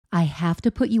I have to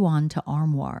put you on to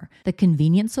Armoire, the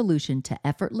convenient solution to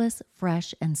effortless,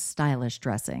 fresh, and stylish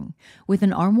dressing. With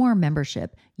an Armoire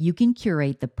membership, you can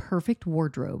curate the perfect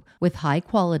wardrobe with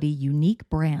high-quality, unique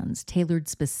brands tailored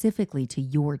specifically to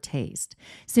your taste.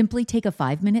 Simply take a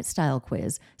 5-minute style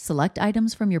quiz, select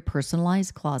items from your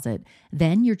personalized closet,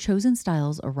 then your chosen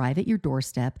styles arrive at your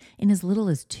doorstep in as little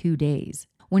as 2 days.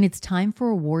 When it's time for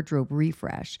a wardrobe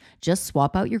refresh, just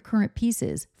swap out your current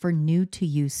pieces for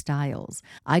new-to-you styles.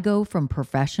 I go from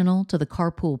professional to the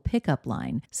carpool pickup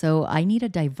line, so I need a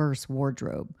diverse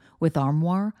wardrobe. With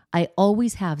Armoire, I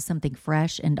always have something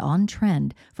fresh and on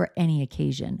trend for any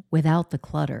occasion, without the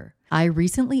clutter. I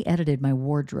recently edited my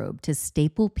wardrobe to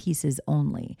staple pieces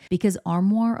only because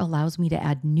Armoire allows me to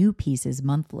add new pieces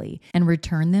monthly and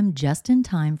return them just in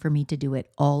time for me to do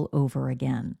it all over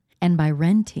again. And by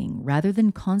renting rather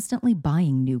than constantly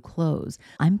buying new clothes,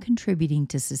 I'm contributing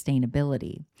to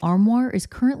sustainability. Armoire is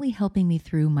currently helping me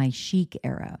through my chic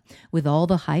era with all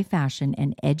the high fashion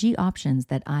and edgy options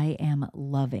that I am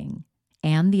loving.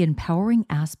 And the empowering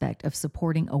aspect of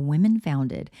supporting a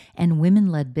women-founded and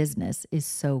women-led business is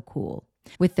so cool.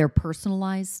 With their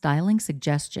personalized styling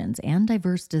suggestions and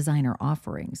diverse designer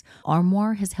offerings,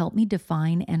 Armoire has helped me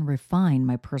define and refine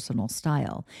my personal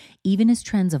style, even as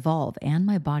trends evolve and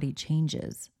my body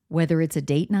changes. Whether it's a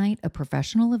date night, a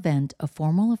professional event, a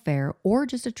formal affair, or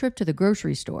just a trip to the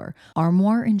grocery store,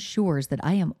 Armoire ensures that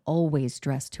I am always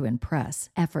dressed to impress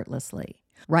effortlessly.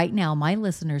 Right now, my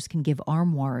listeners can give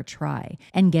Armoire a try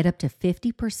and get up to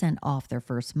 50% off their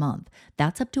first month.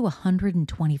 That's up to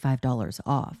 $125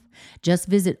 off. Just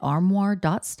visit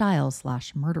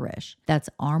armoire.style/murderish. That's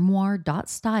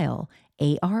armoire.style,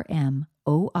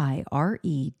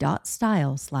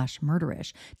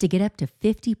 ARMOIRE.style/murderish to get up to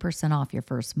 50% off your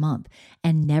first month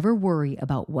and never worry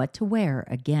about what to wear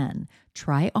again.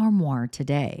 Try Armoire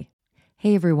today.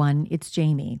 Hey everyone, it's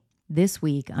Jamie. This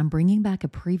week, I'm bringing back a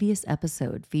previous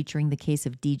episode featuring the case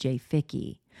of DJ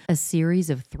Fickey. A series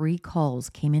of 3 calls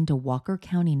came into Walker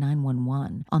County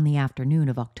 911 on the afternoon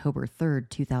of October 3rd,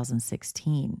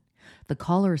 2016. The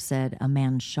caller said a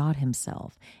man shot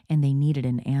himself and they needed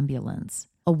an ambulance.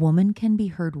 A woman can be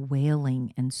heard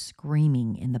wailing and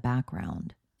screaming in the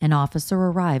background. An officer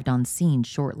arrived on scene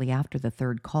shortly after the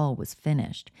 3rd call was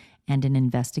finished, and an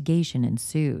investigation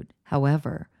ensued.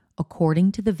 However,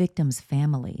 according to the victim's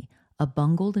family, a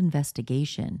bungled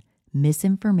investigation,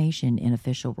 misinformation in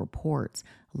official reports,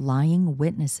 lying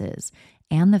witnesses,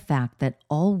 and the fact that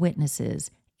all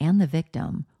witnesses and the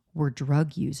victim were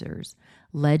drug users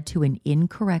led to an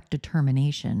incorrect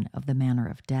determination of the manner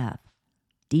of death.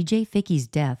 DJ Fickey's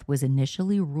death was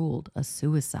initially ruled a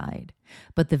suicide,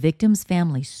 but the victim's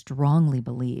family strongly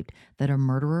believed that a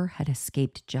murderer had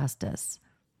escaped justice.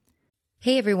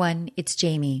 Hey everyone, it's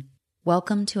Jamie.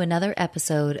 Welcome to another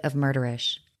episode of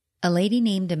Murderish. A lady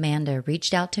named Amanda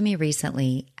reached out to me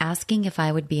recently asking if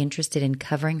I would be interested in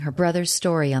covering her brother's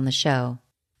story on the show.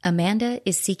 Amanda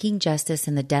is seeking justice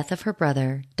in the death of her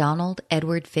brother, Donald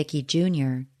Edward Fickey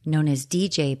Jr., known as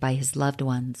DJ by his loved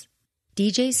ones.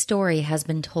 DJ's story has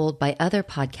been told by other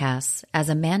podcasts as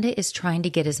Amanda is trying to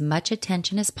get as much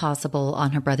attention as possible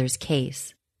on her brother's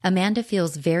case. Amanda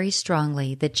feels very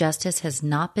strongly that justice has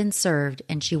not been served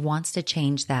and she wants to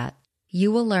change that. You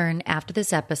will learn after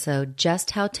this episode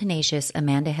just how tenacious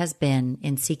Amanda has been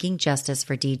in seeking justice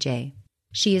for DJ.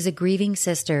 She is a grieving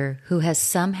sister who has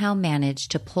somehow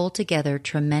managed to pull together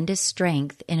tremendous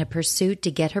strength in a pursuit to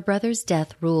get her brother's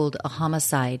death ruled a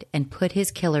homicide and put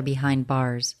his killer behind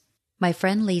bars. My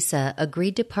friend Lisa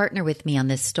agreed to partner with me on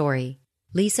this story.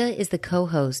 Lisa is the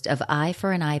co-host of Eye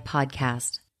for an Eye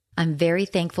podcast. I'm very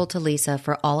thankful to Lisa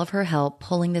for all of her help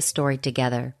pulling this story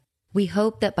together. We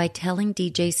hope that by telling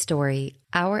DJ's story,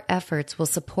 our efforts will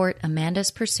support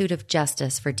Amanda's pursuit of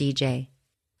justice for DJ.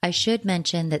 I should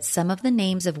mention that some of the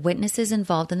names of witnesses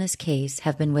involved in this case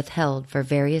have been withheld for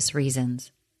various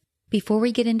reasons. Before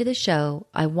we get into the show,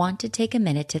 I want to take a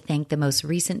minute to thank the most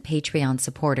recent Patreon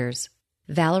supporters: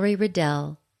 Valerie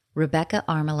Riddell, Rebecca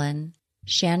Armelin,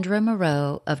 Chandra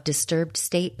Moreau of Disturbed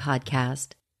State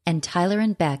podcast, and Tyler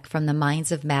and Beck from the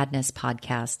Minds of Madness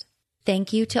podcast.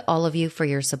 Thank you to all of you for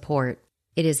your support.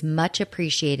 It is much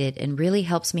appreciated and really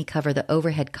helps me cover the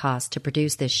overhead costs to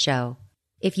produce this show.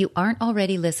 If you aren't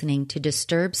already listening to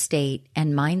Disturbed State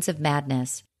and Minds of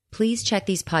Madness, please check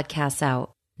these podcasts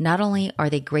out. Not only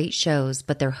are they great shows,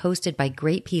 but they're hosted by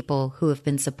great people who have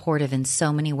been supportive in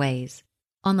so many ways.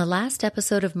 On the last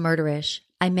episode of Murderish,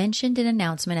 I mentioned an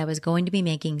announcement I was going to be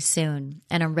making soon,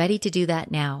 and I'm ready to do that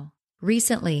now.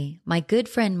 Recently, my good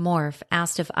friend Morph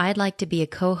asked if I'd like to be a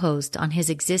co-host on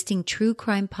his existing true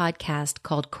crime podcast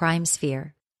called Crime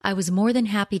Sphere. I was more than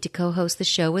happy to co-host the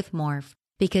show with Morph,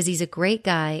 because he's a great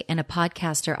guy and a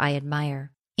podcaster I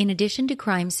admire. In addition to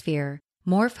Crime Sphere,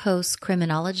 Morph hosts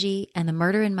Criminology and The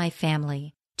Murder in My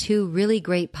Family, two really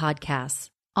great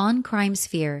podcasts. On Crime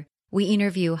Sphere, we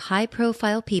interview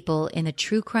high-profile people in the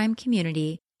true crime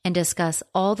community and discuss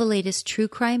all the latest true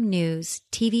crime news,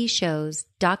 TV shows,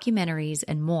 documentaries,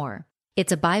 and more.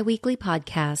 It's a bi-weekly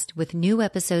podcast with new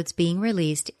episodes being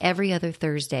released every other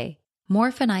Thursday.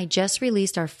 Morph and I just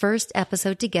released our first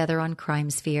episode together on Crime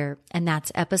Sphere, and that's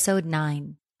episode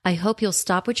 9. I hope you'll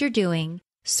stop what you're doing,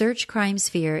 search Crime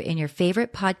Sphere in your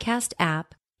favorite podcast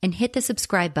app, and hit the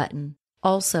subscribe button.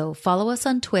 Also, follow us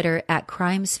on Twitter at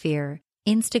Crime Sphere,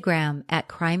 Instagram at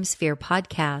Crime Sphere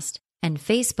Podcast, and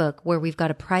Facebook, where we've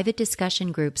got a private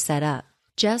discussion group set up.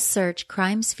 Just search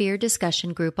Crime Sphere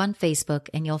Discussion Group on Facebook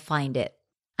and you'll find it.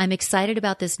 I'm excited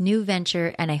about this new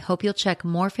venture, and I hope you'll check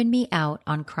Morph and me out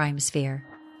on Crime Sphere.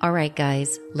 All right,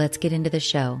 guys, let's get into the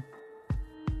show.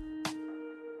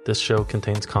 This show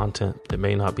contains content that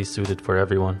may not be suited for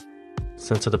everyone.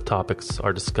 Sensitive topics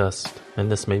are discussed,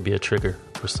 and this may be a trigger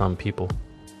for some people.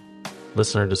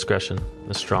 Listener discretion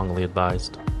is strongly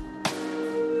advised.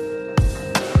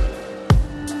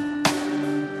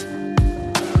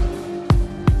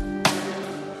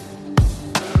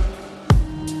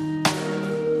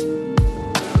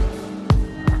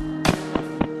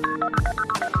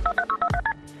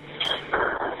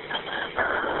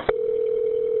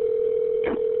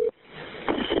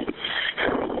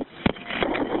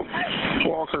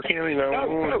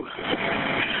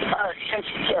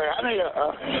 I need a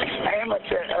ambulance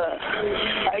at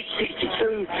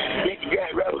 862 Nicky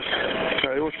Jack Road.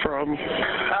 Okay, what's the problem?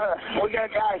 We got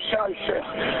a guy shot himself.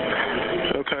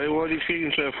 Okay, what did he shoot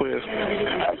himself with?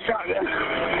 A shotgun.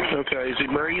 Okay, is he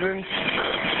breathing?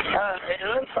 It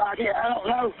looks like it. I don't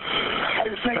know. I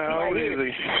just think How old is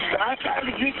he? I tried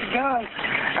to get the gun.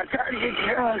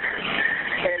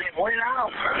 And it went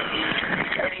off.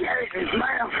 And he had it in his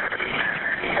mouth.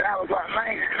 And I was like,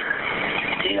 man,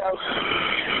 you know.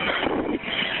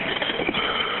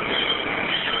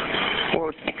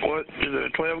 What is it, a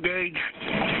 12 gauge?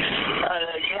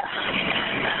 Yeah.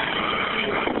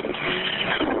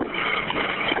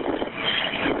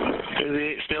 Is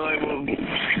he still able to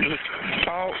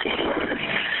talk?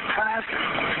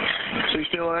 Is he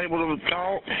still able to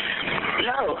talk?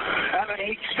 No. I mean,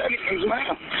 he stuck it in his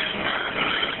mouth.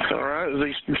 All right.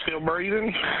 Is he still breathing?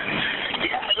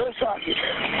 Yeah, it looks like it.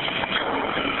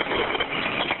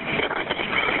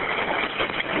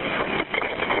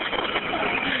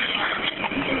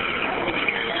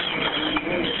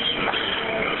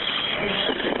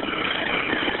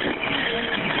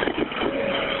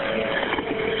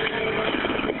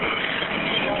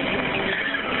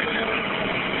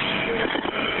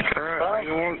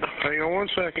 Hang on one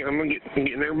second. I'm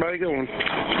getting everybody going.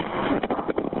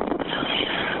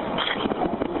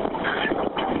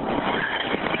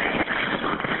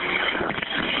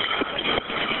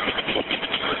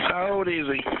 How old is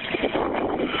he?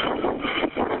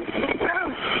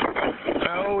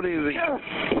 How old is he?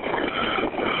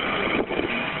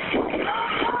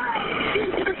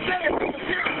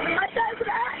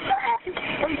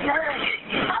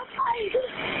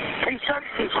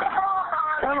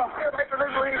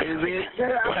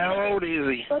 How old is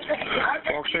he?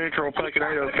 Walk Central, Packet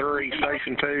 803,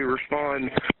 Station 2,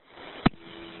 respond.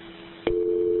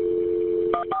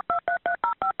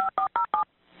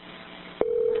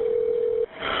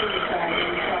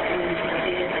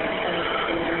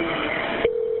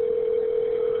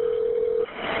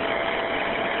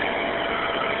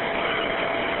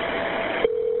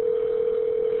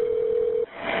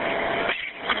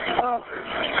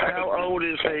 How old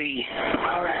is he?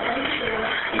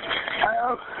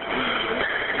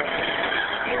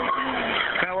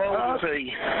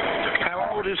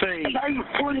 How old is he? I'm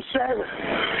 27.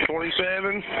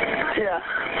 27? Yeah.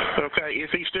 Okay, is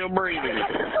he still breathing?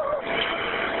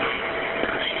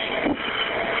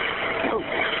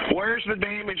 Where's the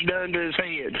damage done to his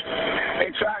head?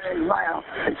 It's right in his mouth.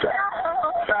 It's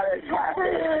right in his mouth.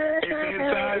 It's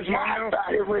inside his mouth? Right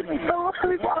here with me.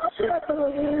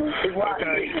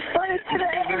 Okay. Is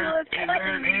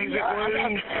there an exit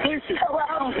wound?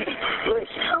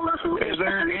 Is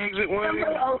there an exit wound?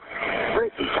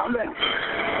 Listen, come down.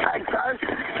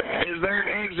 Is there an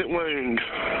exit wound?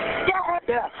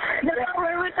 Yeah.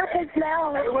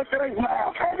 What's his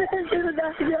mouth? What's his mouth?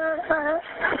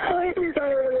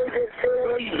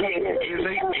 Is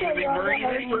he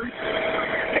breathing?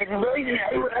 He's breathing.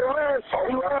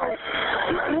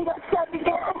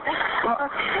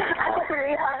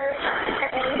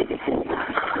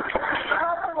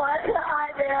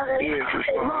 He is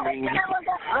responding.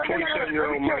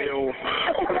 27-year-old male,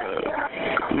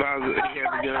 advised that he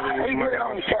had the gun in his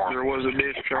mouth. There was a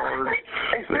discharge.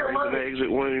 There is an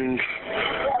exit wound.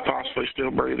 Possibly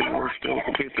still breathing. We're still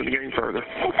attempting to gain further.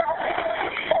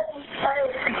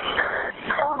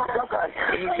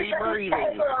 Is he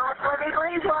breathing?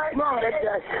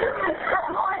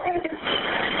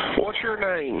 What's your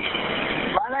name?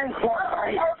 My name's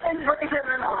Mike.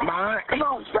 Mike? Come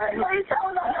on, Spade.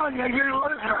 You're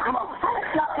losing. Come on.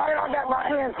 I got my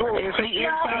hands full. Is he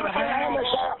inside the house?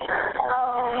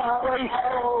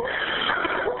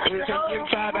 Is he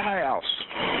inside the house?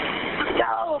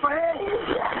 No, man.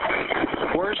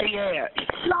 Where's he at?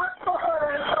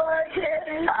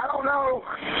 I don't know.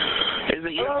 Is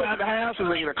he inside the house? Is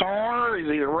he in a car? Is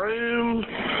he in a room?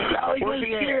 No, he's Where's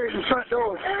he at? in the front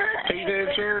door. He's in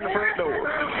a chair in the front door.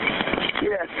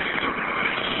 Yes.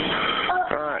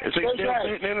 All right. Is he still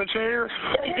sitting in the chair?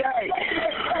 DJ.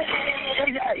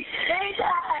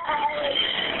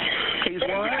 He's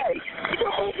what?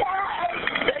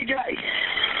 DJ.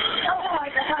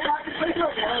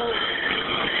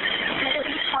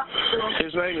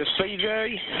 His name is CJ?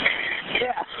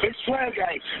 Yeah, it's 12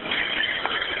 gauge.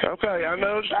 Okay, I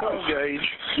know it's 12 gauge.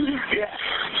 Yeah.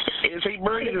 Is he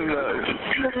breathing though? Is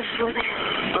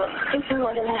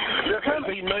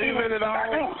he moving at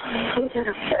all?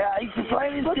 Yeah, he's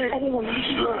complaining too.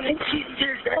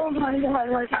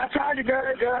 I tried to get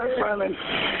her from him,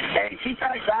 and she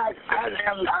thinks I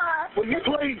am. Will you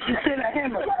please just send a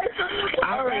ambulance? I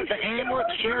got the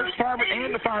ambulance, sheriff's department,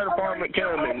 and the fire department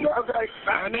coming. Okay.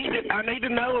 I need to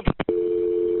know if...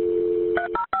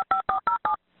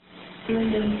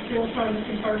 And then still trying to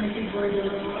confirm if he's breathing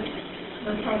or not.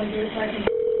 They're trying to do it back in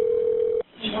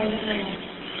wait it now.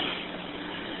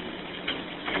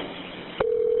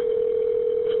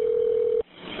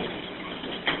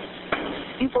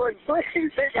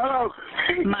 Hello.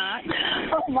 Mike.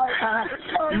 Oh my God.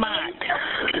 Mike.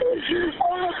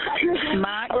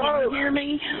 Mike, Hello? can you hear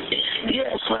me?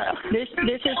 Yes, ma'am. This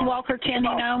is Walker County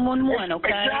 911, okay?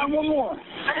 It's 911.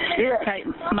 Yeah. Okay,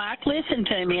 Mike, listen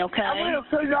to me, okay? I will as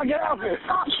soon as I get out here.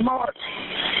 Smart.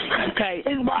 Okay,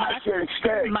 He's my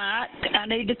stay. Mike, I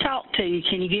need to talk to you.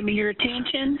 Can you give me your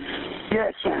attention?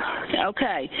 Yes, ma'am.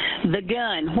 Okay, the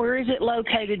gun, where is it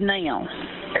located now?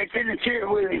 It's in the chair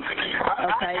with him.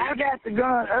 Okay. I got the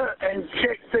gun up and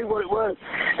checked to see what it was.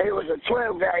 It was a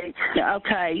 12 gauge.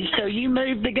 Okay, so you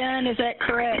moved the gun, is that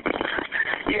correct?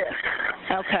 Yes.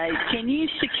 Okay, can you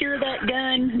secure that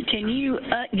gun? Can you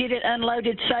get it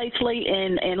unloaded safely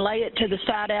and lay it to the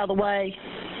side out of the way?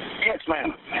 Yes,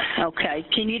 ma'am. Okay,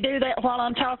 can you do that while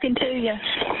I'm talking to you?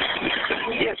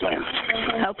 Yes, ma'am.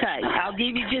 Okay, I'll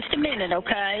give you just a minute,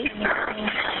 okay?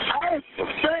 I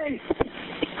say,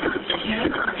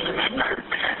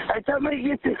 they told me to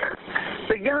get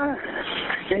the gun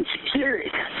and secure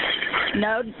it.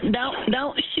 No,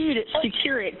 don't shoot it,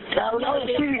 secure it. Don't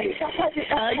shoot it.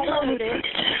 Unload it.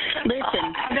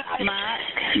 Listen,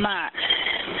 Mike,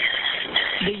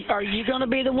 are you going to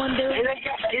be the one doing it?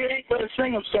 It ain't but a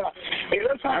single shot. It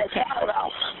looks like a shot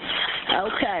off.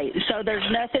 Okay, so there's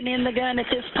nothing in the gun at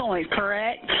this point,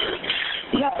 correct?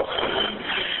 No.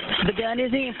 The gun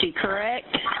is empty, correct?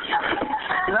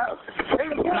 No.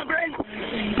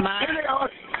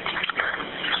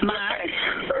 Mike.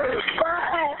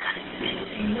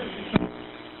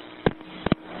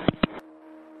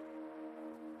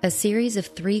 A series of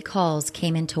 3 calls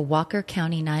came into Walker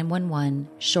County 911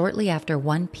 shortly after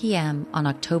 1 p.m. on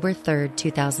October 3,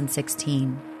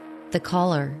 2016. The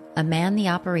caller, a man the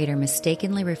operator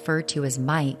mistakenly referred to as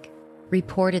Mike,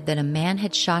 reported that a man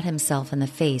had shot himself in the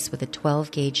face with a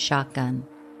 12-gauge shotgun.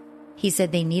 He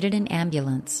said they needed an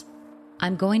ambulance.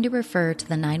 I'm going to refer to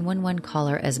the 911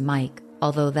 caller as Mike,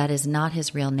 although that is not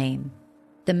his real name.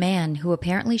 The man who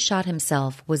apparently shot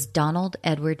himself was Donald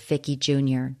Edward Fickey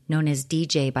Jr., known as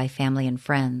DJ by family and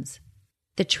friends.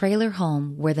 The trailer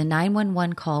home where the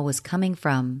 911 call was coming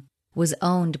from was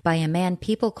owned by a man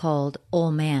people called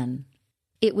Old Man.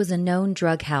 It was a known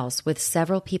drug house with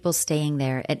several people staying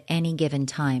there at any given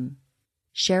time.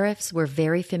 Sheriffs were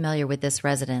very familiar with this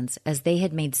residence as they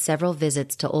had made several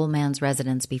visits to Old Man's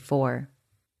residence before.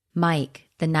 Mike,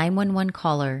 the 911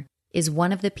 caller, is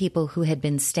one of the people who had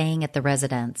been staying at the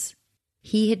residence.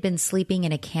 He had been sleeping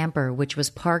in a camper which was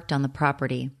parked on the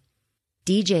property.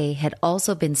 DJ had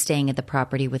also been staying at the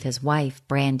property with his wife,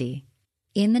 Brandy.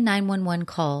 In the 911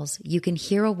 calls, you can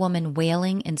hear a woman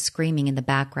wailing and screaming in the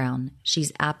background.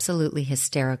 She's absolutely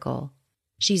hysterical.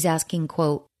 She's asking,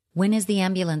 quote, "When is the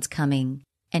ambulance coming?"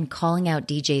 and calling out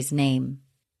DJ's name.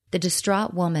 The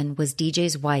distraught woman was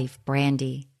DJ's wife,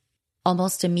 Brandy.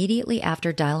 Almost immediately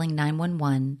after dialing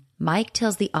 911, Mike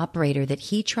tells the operator that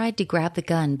he tried to grab the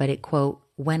gun, but it, quote,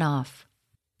 went off.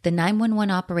 The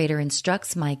 911 operator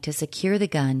instructs Mike to secure the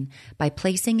gun by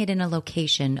placing it in a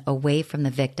location away from the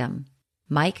victim.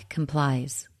 Mike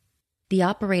complies. The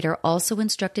operator also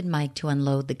instructed Mike to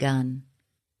unload the gun.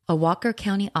 A Walker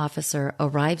County officer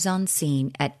arrives on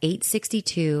scene at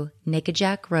 862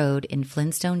 Nickajack Road in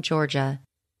Flintstone, Georgia,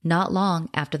 not long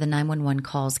after the 911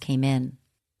 calls came in.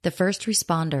 The first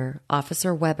responder,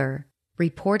 Officer Weber,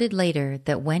 reported later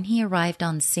that when he arrived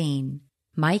on scene,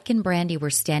 Mike and Brandy were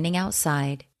standing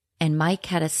outside, and Mike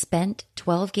had a spent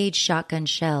 12-gauge shotgun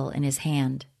shell in his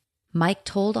hand. Mike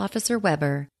told Officer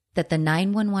Weber that the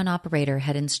 911 operator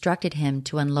had instructed him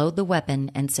to unload the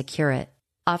weapon and secure it.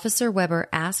 Officer Weber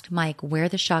asked Mike where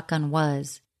the shotgun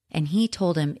was, and he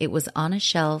told him it was on a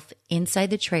shelf inside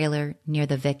the trailer near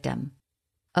the victim.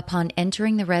 Upon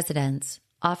entering the residence,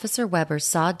 Officer Weber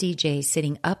saw DJ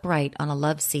sitting upright on a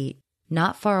love seat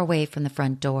not far away from the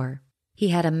front door. He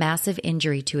had a massive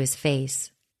injury to his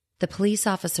face. The police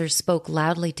officer spoke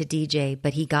loudly to DJ,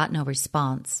 but he got no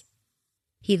response.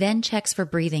 He then checks for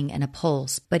breathing and a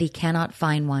pulse, but he cannot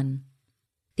find one.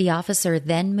 The officer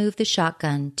then moved the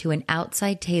shotgun to an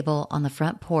outside table on the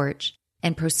front porch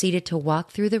and proceeded to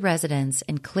walk through the residence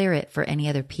and clear it for any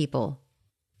other people.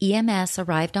 EMS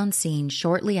arrived on scene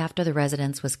shortly after the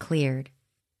residence was cleared.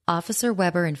 Officer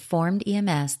Weber informed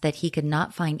EMS that he could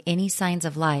not find any signs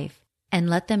of life and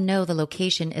let them know the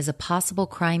location is a possible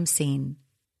crime scene.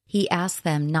 He asked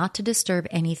them not to disturb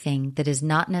anything that is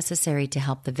not necessary to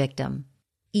help the victim.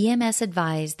 EMS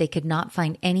advised they could not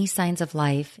find any signs of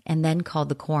life and then called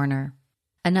the coroner.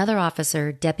 Another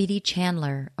officer, Deputy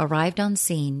Chandler, arrived on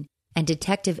scene, and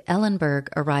Detective Ellenberg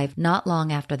arrived not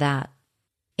long after that.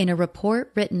 In a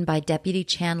report written by Deputy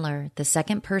Chandler, the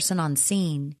second person on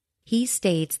scene, he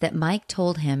states that Mike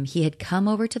told him he had come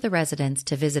over to the residence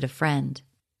to visit a friend.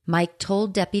 Mike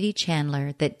told Deputy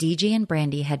Chandler that DJ and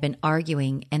Brandy had been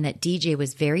arguing and that DJ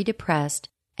was very depressed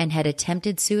and had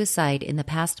attempted suicide in the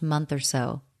past month or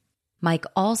so. Mike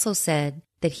also said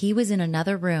that he was in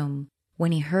another room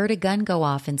when he heard a gun go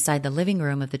off inside the living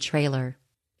room of the trailer.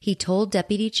 He told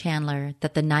Deputy Chandler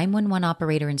that the 911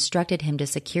 operator instructed him to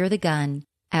secure the gun,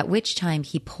 at which time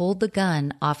he pulled the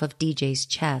gun off of DJ's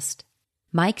chest.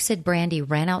 Mike said Brandy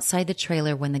ran outside the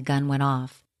trailer when the gun went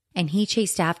off, and he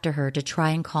chased after her to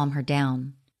try and calm her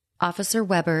down. Officer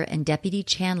Weber and Deputy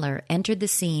Chandler entered the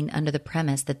scene under the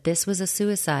premise that this was a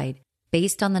suicide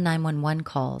based on the 911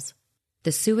 calls.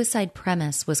 The suicide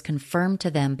premise was confirmed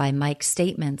to them by Mike's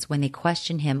statements when they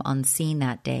questioned him on scene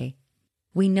that day.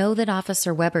 We know that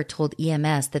Officer Weber told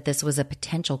EMS that this was a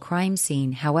potential crime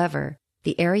scene. However,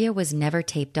 the area was never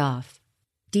taped off.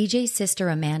 DJ's sister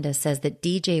Amanda says that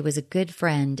DJ was a good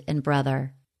friend and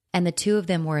brother, and the two of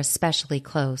them were especially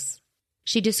close.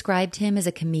 She described him as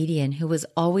a comedian who was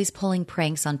always pulling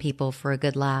pranks on people for a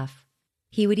good laugh.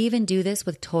 He would even do this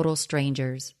with total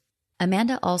strangers.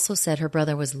 Amanda also said her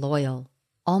brother was loyal,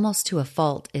 almost to a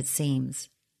fault, it seems.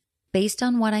 Based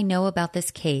on what I know about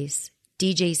this case,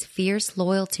 DJ's fierce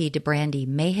loyalty to Brandy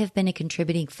may have been a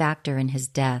contributing factor in his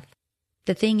death.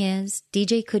 The thing is,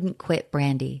 DJ couldn't quit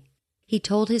Brandy. He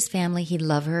told his family he'd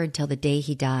love her until the day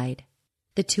he died.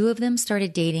 The two of them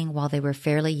started dating while they were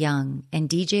fairly young, and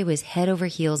DJ was head over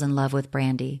heels in love with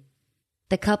Brandy.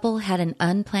 The couple had an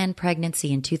unplanned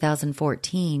pregnancy in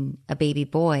 2014, a baby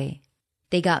boy.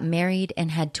 They got married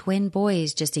and had twin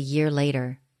boys just a year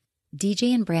later.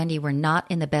 DJ and Brandy were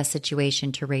not in the best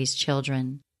situation to raise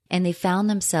children, and they found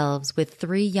themselves with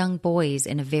 3 young boys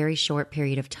in a very short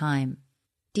period of time.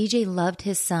 DJ loved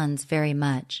his sons very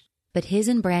much, but his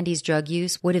and Brandy's drug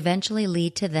use would eventually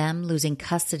lead to them losing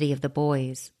custody of the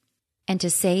boys. And to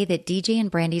say that DJ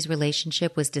and Brandy's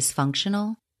relationship was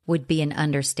dysfunctional would be an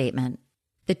understatement.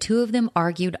 The two of them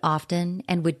argued often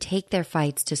and would take their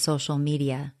fights to social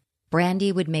media. Brandy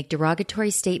would make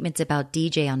derogatory statements about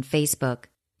DJ on Facebook,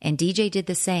 and DJ did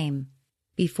the same.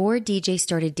 Before DJ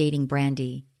started dating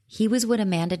Brandy, he was what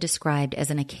Amanda described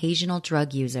as an occasional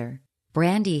drug user.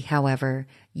 Brandy, however,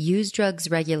 used drugs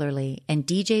regularly, and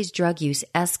DJ's drug use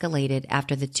escalated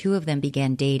after the two of them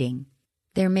began dating.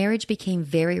 Their marriage became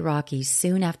very rocky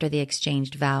soon after they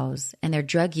exchanged vows, and their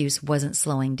drug use wasn't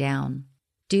slowing down.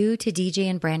 Due to DJ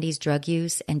and Brandy's drug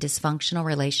use and dysfunctional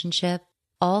relationship,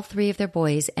 all 3 of their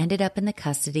boys ended up in the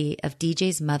custody of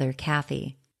DJ's mother,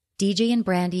 Kathy. DJ and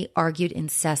Brandy argued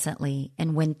incessantly,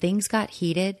 and when things got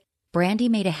heated, Brandy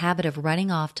made a habit of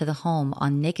running off to the home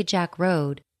on Nickajack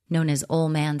Road, known as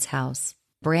Old Man's House.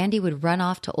 Brandy would run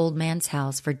off to Old Man's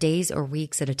house for days or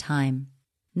weeks at a time.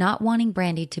 Not wanting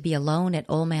Brandy to be alone at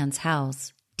Old Man's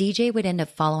house, DJ would end up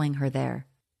following her there.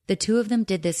 The two of them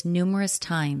did this numerous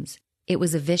times. It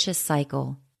was a vicious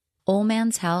cycle. Old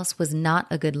Man's house was not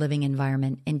a good living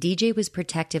environment, and DJ was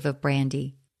protective of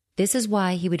Brandy. This is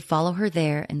why he would follow her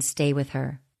there and stay with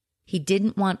her. He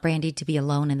didn't want Brandy to be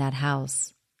alone in that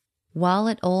house. While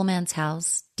at Old Man's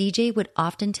house, DJ would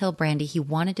often tell Brandy he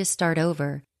wanted to start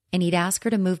over, and he'd ask her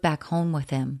to move back home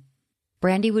with him.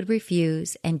 Brandy would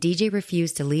refuse, and DJ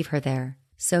refused to leave her there,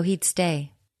 so he'd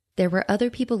stay. There were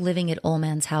other people living at Old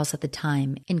Man's house at the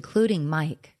time, including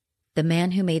Mike, the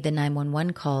man who made the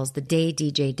 911 calls the day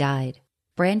DJ died.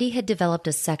 Brandy had developed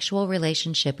a sexual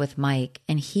relationship with Mike,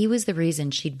 and he was the reason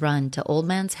she'd run to Old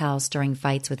Man's house during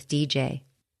fights with DJ.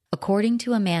 According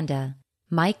to Amanda,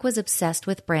 Mike was obsessed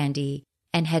with Brandy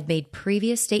and had made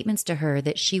previous statements to her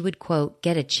that she would, quote,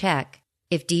 get a check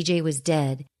if DJ was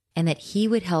dead, and that he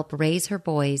would help raise her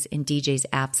boys in DJ's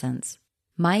absence.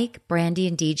 Mike, Brandy,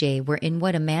 and DJ were in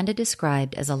what Amanda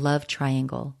described as a love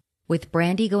triangle, with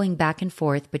Brandy going back and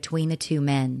forth between the two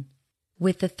men.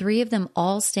 With the three of them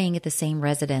all staying at the same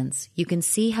residence, you can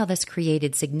see how this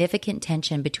created significant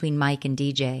tension between Mike and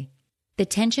DJ. The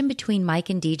tension between Mike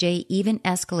and DJ even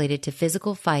escalated to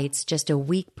physical fights just a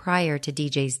week prior to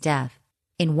DJ's death.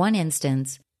 In one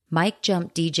instance, Mike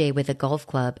jumped DJ with a golf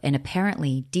club, and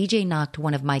apparently DJ knocked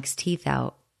one of Mike's teeth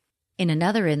out. In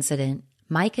another incident,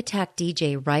 Mike attacked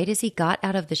DJ right as he got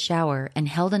out of the shower and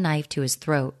held a knife to his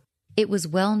throat. It was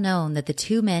well known that the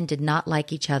two men did not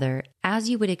like each other, as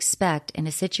you would expect in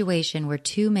a situation where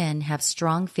two men have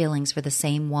strong feelings for the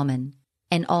same woman,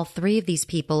 and all three of these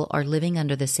people are living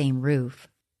under the same roof.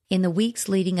 In the weeks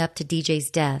leading up to DJ's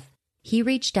death, he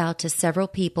reached out to several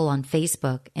people on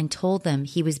Facebook and told them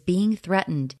he was being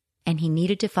threatened and he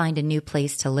needed to find a new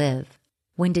place to live.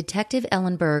 When Detective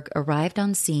Ellenberg arrived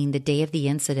on scene the day of the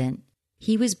incident,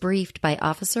 he was briefed by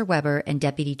Officer Weber and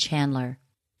Deputy Chandler.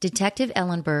 Detective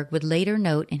Ellenberg would later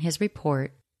note in his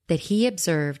report that he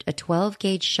observed a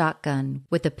 12-gauge shotgun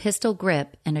with a pistol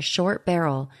grip and a short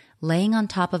barrel laying on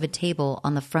top of a table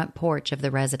on the front porch of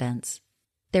the residence.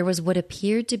 There was what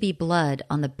appeared to be blood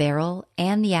on the barrel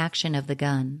and the action of the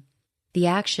gun. The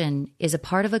action is a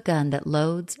part of a gun that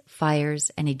loads,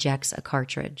 fires, and ejects a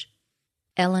cartridge.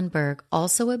 Ellenberg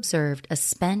also observed a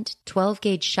spent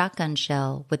 12-gauge shotgun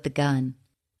shell with the gun.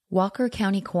 Walker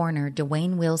County Coroner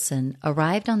Dwayne Wilson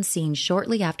arrived on scene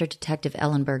shortly after Detective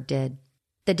Ellenberg did.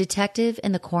 The detective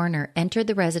and the coroner entered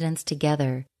the residence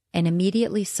together and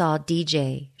immediately saw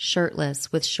DJ,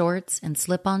 shirtless with shorts and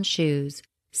slip-on shoes,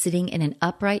 sitting in an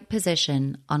upright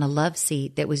position on a love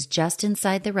seat that was just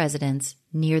inside the residence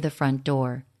near the front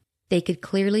door. They could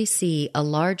clearly see a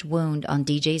large wound on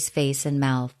DJ's face and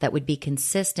mouth that would be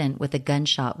consistent with a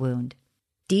gunshot wound.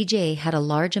 DJ had a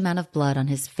large amount of blood on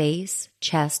his face,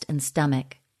 chest, and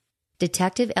stomach.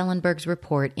 Detective Ellenberg's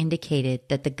report indicated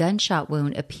that the gunshot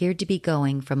wound appeared to be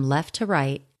going from left to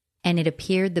right, and it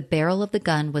appeared the barrel of the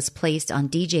gun was placed on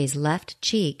DJ's left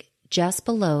cheek just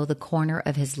below the corner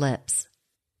of his lips.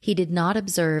 He did not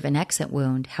observe an exit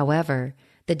wound. However,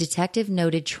 the detective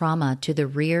noted trauma to the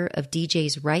rear of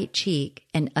DJ's right cheek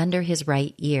and under his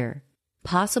right ear,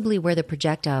 possibly where the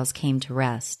projectiles came to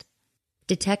rest.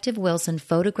 Detective Wilson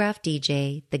photographed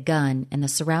DJ, the gun, and the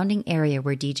surrounding area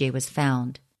where DJ was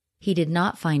found. He did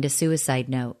not find a suicide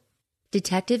note.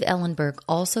 Detective Ellenberg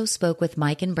also spoke with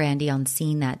Mike and Brandy on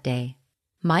scene that day.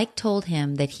 Mike told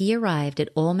him that he arrived at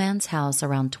Old Man's house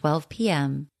around 12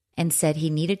 p.m. and said he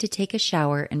needed to take a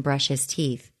shower and brush his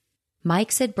teeth.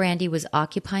 Mike said Brandy was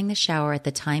occupying the shower at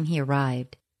the time he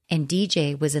arrived, and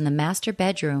DJ was in the master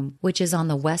bedroom, which is on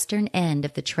the western end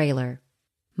of the trailer.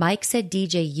 Mike said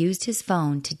DJ used his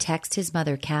phone to text his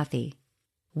mother, Kathy.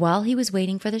 While he was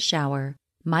waiting for the shower,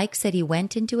 Mike said he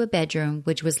went into a bedroom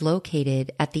which was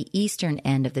located at the eastern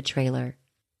end of the trailer.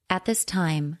 At this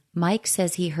time, Mike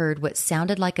says he heard what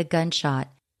sounded like a gunshot,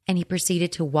 and he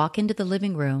proceeded to walk into the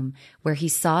living room where he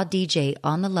saw DJ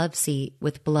on the love seat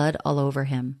with blood all over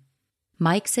him.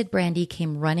 Mike said Brandy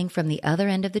came running from the other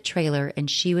end of the trailer and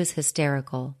she was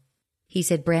hysterical. He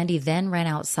said Brandy then ran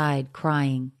outside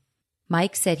crying.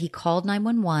 Mike said he called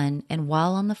 911 and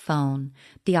while on the phone,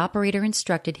 the operator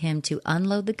instructed him to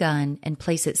unload the gun and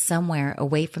place it somewhere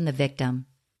away from the victim.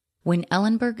 When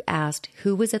Ellenberg asked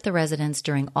who was at the residence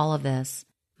during all of this,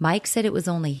 Mike said it was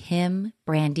only him,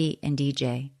 Brandy, and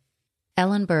DJ.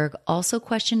 Ellenberg also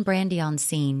questioned Brandy on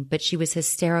scene, but she was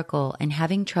hysterical and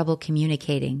having trouble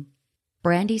communicating.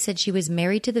 Brandy said she was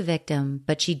married to the victim,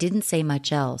 but she didn't say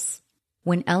much else.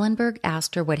 When Ellenberg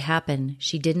asked her what happened,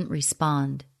 she didn't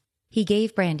respond. He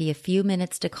gave Brandy a few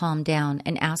minutes to calm down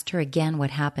and asked her again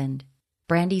what happened.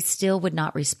 Brandy still would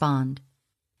not respond.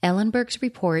 Ellenberg's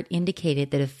report indicated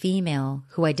that a female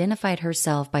who identified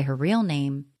herself by her real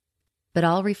name, but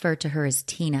I'll refer to her as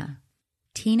Tina.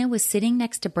 Tina was sitting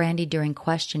next to Brandy during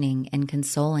questioning and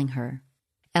consoling her.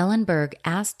 Ellenberg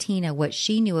asked Tina what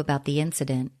she knew about the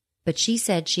incident, but she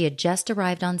said she had just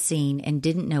arrived on scene and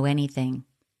didn't know anything.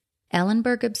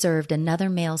 Ellenberg observed another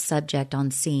male subject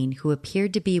on scene who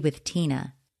appeared to be with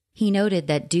Tina. He noted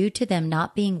that due to them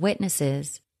not being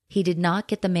witnesses, he did not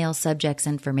get the male subject's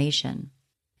information.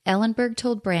 Ellenberg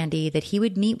told Brandy that he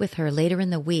would meet with her later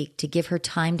in the week to give her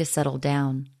time to settle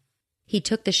down. He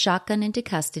took the shotgun into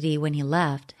custody when he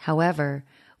left. However,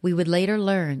 we would later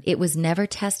learn it was never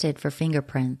tested for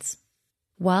fingerprints.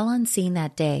 While on scene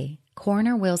that day,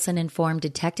 Coroner Wilson informed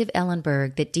Detective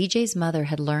Ellenberg that DJ's mother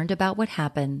had learned about what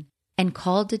happened and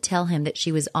called to tell him that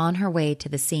she was on her way to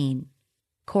the scene.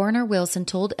 Coroner Wilson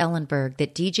told Ellenberg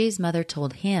that DJ's mother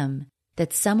told him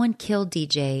that someone killed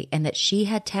DJ and that she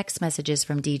had text messages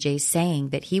from DJ saying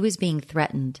that he was being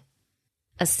threatened.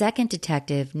 A second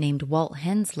detective named Walt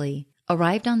Hensley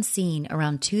arrived on scene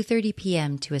around 2:30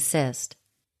 p.m. to assist.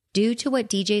 Due to what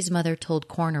DJ's mother told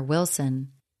Coroner Wilson,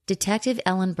 Detective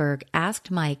Ellenberg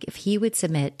asked Mike if he would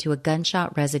submit to a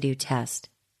gunshot residue test.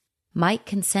 Mike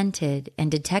consented, and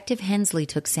Detective Hensley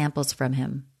took samples from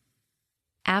him.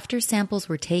 After samples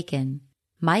were taken,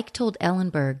 Mike told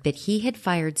Ellenberg that he had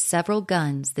fired several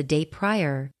guns the day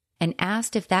prior and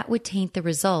asked if that would taint the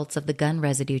results of the gun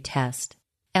residue test.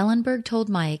 Ellenberg told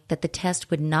Mike that the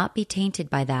test would not be tainted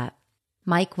by that.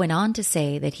 Mike went on to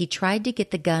say that he tried to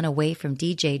get the gun away from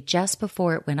DJ just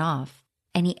before it went off,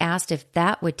 and he asked if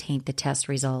that would taint the test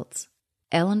results.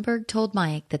 Ellenberg told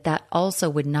Mike that that also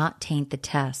would not taint the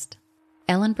test.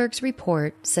 Ellenberg's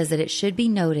report says that it should be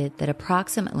noted that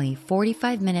approximately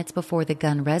 45 minutes before the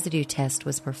gun residue test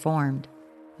was performed,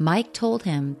 Mike told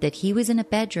him that he was in a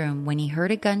bedroom when he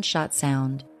heard a gunshot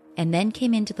sound and then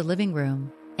came into the living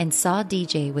room and saw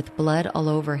DJ with blood all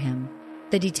over him.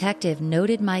 The detective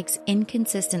noted Mike's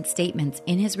inconsistent statements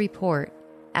in his report,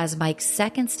 as Mike's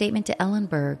second statement to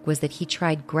Ellenberg was that he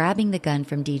tried grabbing the gun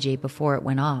from DJ before it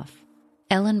went off.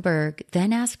 Ellenberg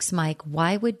then asks Mike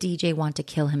why would DJ want to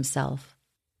kill himself.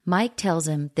 Mike tells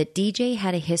him that DJ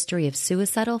had a history of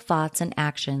suicidal thoughts and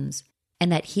actions,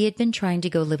 and that he had been trying to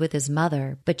go live with his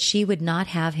mother, but she would not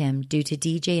have him due to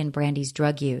DJ and Brandy's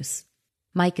drug use.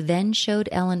 Mike then showed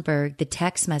Ellenberg the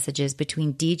text messages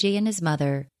between DJ and his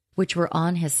mother, which were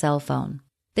on his cell phone.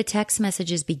 The text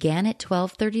messages began at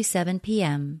 12:37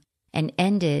 p.m. and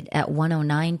ended at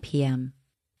 1:09 p.m.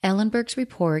 Ellenberg's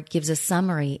report gives a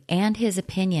summary and his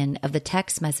opinion of the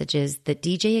text messages that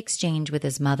DJ exchanged with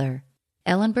his mother.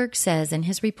 Ellenberg says in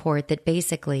his report that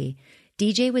basically,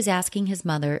 DJ was asking his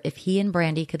mother if he and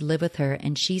Brandy could live with her,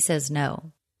 and she says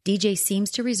no. DJ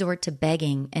seems to resort to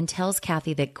begging and tells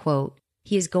Kathy that, quote,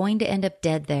 he is going to end up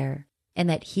dead there, and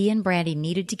that he and Brandy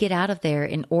needed to get out of there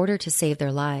in order to save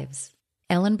their lives.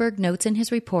 Ellenberg notes in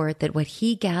his report that what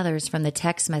he gathers from the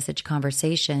text message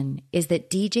conversation is that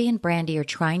DJ and Brandy are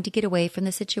trying to get away from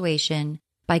the situation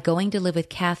by going to live with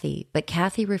Kathy, but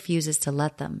Kathy refuses to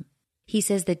let them. He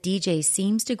says that DJ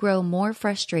seems to grow more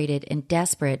frustrated and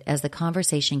desperate as the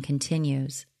conversation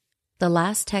continues. The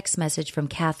last text message from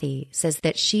Kathy says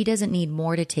that she doesn't need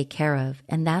more to take care of,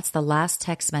 and that's the last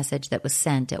text message that was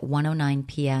sent at 1:09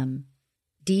 p.m.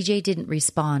 DJ didn't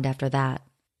respond after that.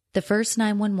 The first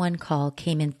 911 call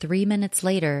came in 3 minutes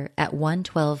later at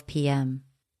 1:12 p.m.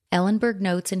 Ellenberg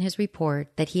notes in his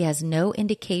report that he has no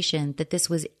indication that this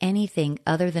was anything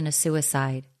other than a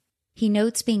suicide. He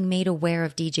notes being made aware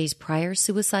of DJ's prior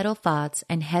suicidal thoughts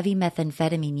and heavy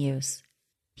methamphetamine use.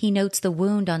 He notes the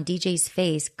wound on DJ's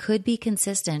face could be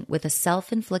consistent with a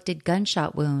self-inflicted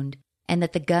gunshot wound and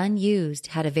that the gun used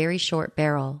had a very short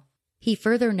barrel. He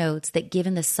further notes that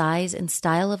given the size and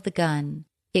style of the gun,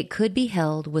 it could be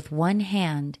held with one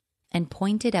hand and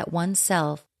pointed at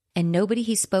oneself, and nobody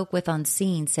he spoke with on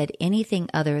scene said anything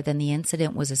other than the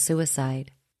incident was a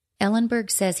suicide. Ellenberg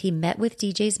says he met with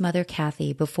DJ's mother,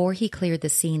 Kathy, before he cleared the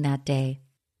scene that day.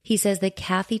 He says that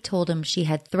Kathy told him she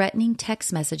had threatening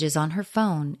text messages on her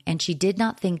phone and she did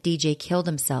not think DJ killed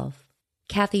himself.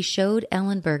 Kathy showed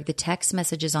Ellenberg the text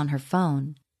messages on her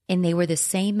phone, and they were the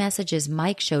same messages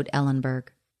Mike showed Ellenberg.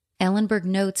 Ellenberg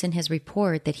notes in his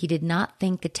report that he did not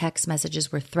think the text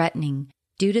messages were threatening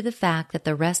due to the fact that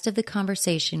the rest of the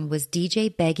conversation was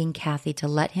DJ begging Kathy to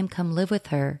let him come live with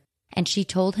her, and she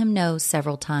told him no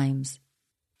several times.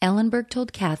 Ellenberg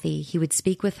told Kathy he would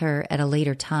speak with her at a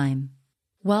later time.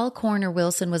 While Coroner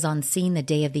Wilson was on scene the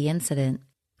day of the incident,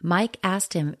 Mike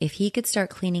asked him if he could start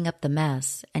cleaning up the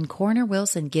mess, and Coroner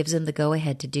Wilson gives him the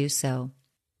go-ahead to do so.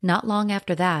 Not long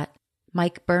after that,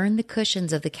 Mike burned the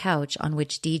cushions of the couch on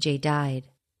which DJ died.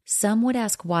 Some would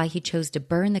ask why he chose to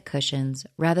burn the cushions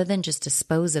rather than just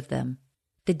dispose of them.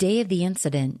 The day of the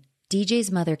incident,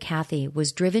 DJ's mother, Kathy,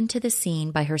 was driven to the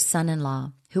scene by her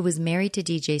son-in-law, who was married to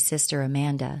DJ's sister,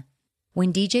 Amanda.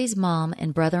 When DJ's mom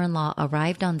and brother-in-law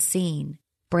arrived on scene,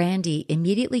 Brandy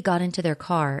immediately got into their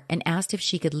car and asked if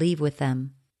she could leave with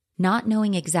them. Not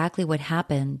knowing exactly what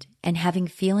happened and having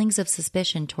feelings of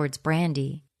suspicion towards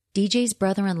Brandy, DJ's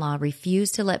brother-in-law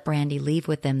refused to let Brandy leave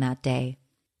with them that day.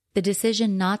 The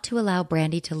decision not to allow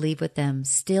Brandy to leave with them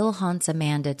still haunts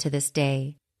Amanda to this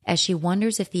day, as she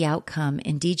wonders if the outcome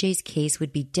in DJ's case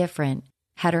would be different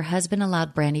had her husband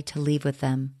allowed Brandy to leave with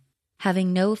them.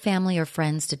 Having no family or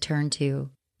friends to turn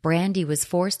to, Brandy was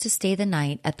forced to stay the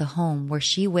night at the home where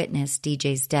she witnessed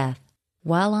DJ's death.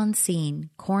 While on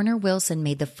scene, Coroner Wilson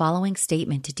made the following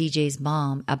statement to DJ's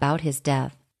mom about his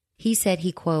death. He said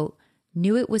he, quote,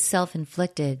 knew it was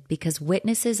self-inflicted because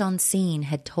witnesses on scene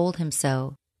had told him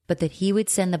so, but that he would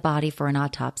send the body for an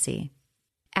autopsy.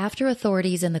 After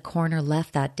authorities and the coroner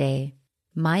left that day,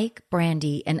 Mike,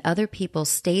 Brandy, and other people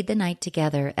stayed the night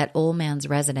together at Old Man's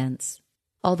residence.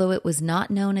 Although it was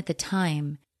not known at the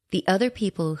time, the other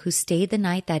people who stayed the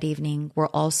night that evening were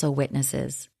also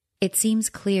witnesses. It seems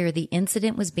clear the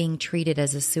incident was being treated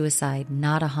as a suicide,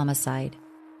 not a homicide.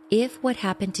 If what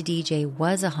happened to DJ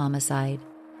was a homicide,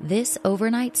 this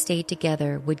overnight stay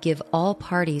together would give all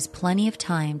parties plenty of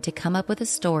time to come up with a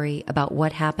story about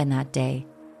what happened that day.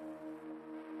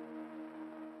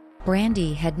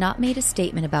 Brandy had not made a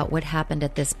statement about what happened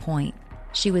at this point.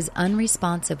 She was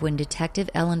unresponsive when Detective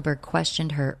Ellenberg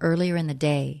questioned her earlier in the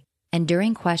day, and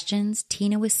during questions,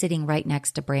 Tina was sitting right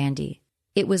next to Brandy.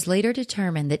 It was later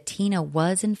determined that Tina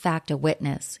was in fact a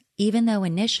witness, even though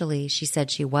initially she said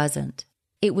she wasn't.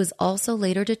 It was also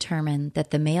later determined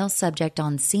that the male subject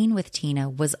on scene with Tina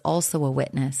was also a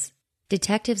witness.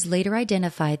 Detectives later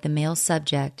identified the male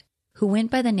subject, who went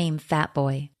by the name Fat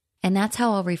Boy, and that's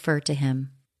how I'll refer to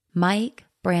him. Mike,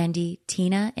 Brandy,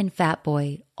 Tina, and Fat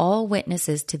Boy, all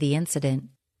witnesses to the incident,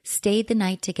 stayed the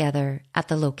night together at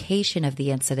the location of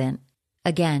the incident.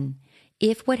 Again,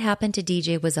 if what happened to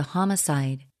DJ was a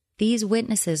homicide, these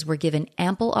witnesses were given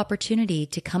ample opportunity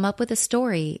to come up with a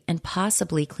story and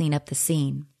possibly clean up the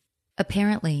scene.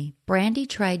 Apparently, Brandy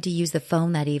tried to use the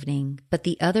phone that evening, but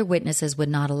the other witnesses would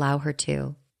not allow her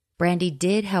to. Brandy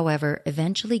did, however,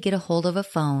 eventually get a hold of a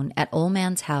phone at Old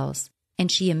Man's house,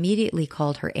 and she immediately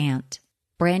called her aunt.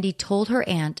 Brandy told her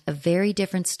aunt a very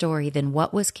different story than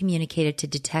what was communicated to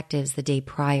detectives the day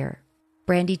prior.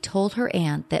 Brandy told her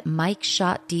aunt that Mike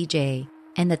shot DJ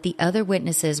and that the other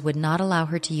witnesses would not allow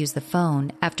her to use the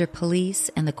phone after police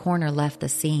and the coroner left the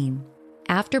scene.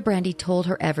 After Brandy told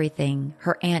her everything,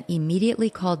 her aunt immediately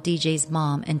called DJ's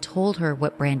mom and told her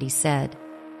what Brandy said.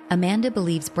 Amanda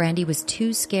believes Brandy was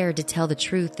too scared to tell the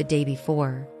truth the day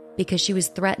before because she was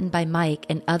threatened by Mike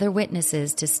and other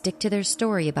witnesses to stick to their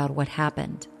story about what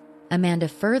happened. Amanda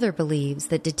further believes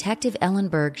that Detective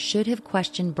Ellenberg should have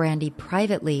questioned Brandy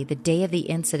privately the day of the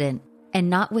incident and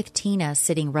not with Tina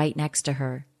sitting right next to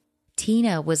her.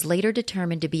 Tina was later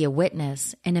determined to be a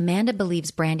witness, and Amanda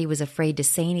believes Brandy was afraid to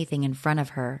say anything in front of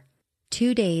her.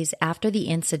 2 days after the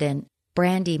incident,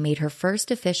 Brandy made her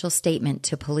first official statement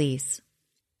to police.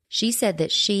 She said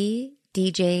that she,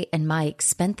 DJ, and Mike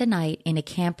spent the night in a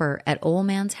camper at Old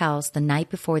Man's house the night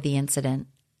before the incident.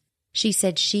 She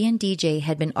said she and DJ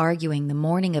had been arguing the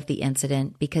morning of the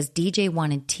incident because DJ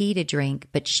wanted tea to drink,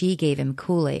 but she gave him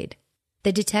Kool-Aid.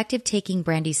 The detective taking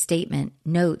Brandy's statement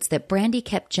notes that Brandy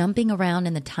kept jumping around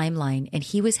in the timeline and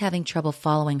he was having trouble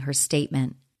following her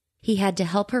statement. He had to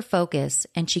help her focus,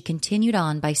 and she continued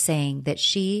on by saying that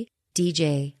she,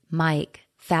 DJ, Mike,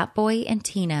 Fat Boy, and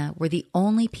Tina were the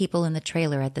only people in the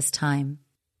trailer at this time.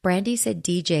 Brandy said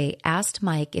DJ asked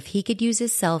Mike if he could use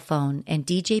his cell phone, and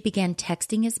DJ began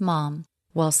texting his mom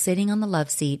while sitting on the love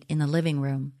seat in the living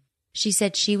room. She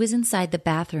said she was inside the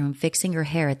bathroom fixing her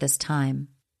hair at this time.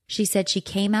 She said she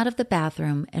came out of the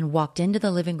bathroom and walked into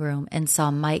the living room and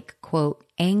saw Mike, quote,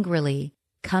 angrily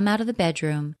come out of the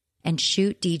bedroom and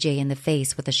shoot DJ in the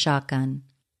face with a shotgun.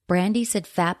 Brandy said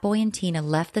Fat Boy and Tina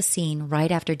left the scene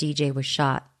right after DJ was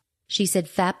shot. She said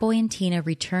Fat Boy and Tina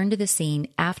returned to the scene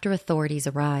after authorities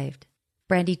arrived.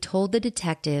 Brandy told the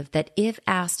detective that if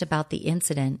asked about the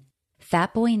incident,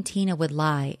 Fat Boy and Tina would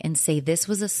lie and say this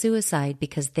was a suicide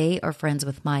because they are friends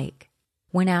with Mike.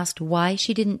 When asked why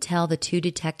she didn't tell the 2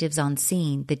 detectives on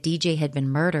scene that DJ had been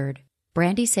murdered,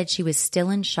 Brandy said she was still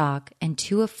in shock and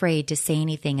too afraid to say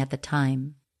anything at the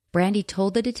time. Brandy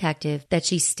told the detective that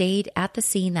she stayed at the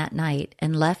scene that night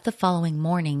and left the following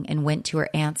morning and went to her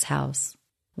aunt's house.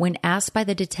 When asked by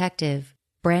the detective,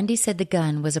 Brandy said the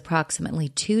gun was approximately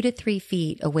 2 to 3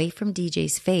 feet away from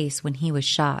DJ's face when he was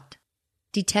shot.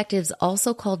 Detectives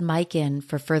also called Mike in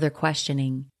for further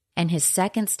questioning, and his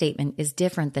second statement is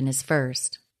different than his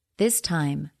first. This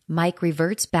time, Mike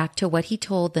reverts back to what he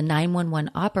told the 911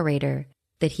 operator,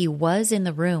 that he was in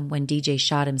the room when DJ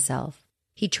shot himself.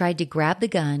 He tried to grab the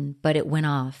gun, but it went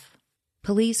off.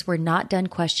 Police were not done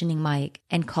questioning Mike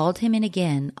and called him in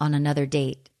again on another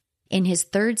date. In his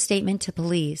third statement to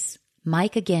police,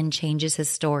 Mike again changes his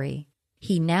story.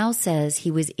 He now says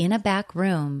he was in a back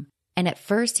room, and at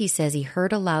first he says he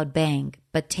heard a loud bang,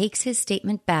 but takes his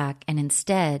statement back and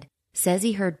instead says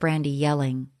he heard Brandy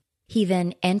yelling. He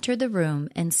then entered the room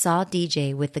and saw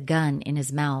DJ with the gun in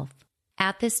his mouth.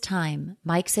 At this time,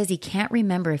 Mike says he can't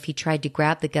remember if he tried to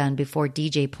grab the gun before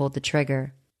DJ pulled the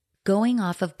trigger. Going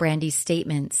off of Brandy's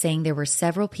statement saying there were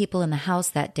several people in the house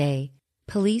that day,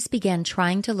 police began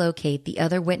trying to locate the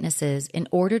other witnesses in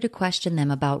order to question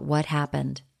them about what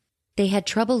happened. They had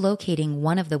trouble locating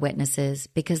one of the witnesses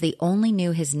because they only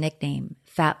knew his nickname,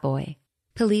 Fat Boy.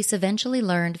 Police eventually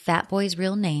learned Fat Boy's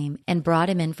real name and brought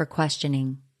him in for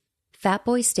questioning. Fat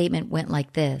Boy's statement went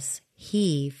like this.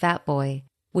 He, Fat Boy,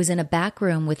 was in a back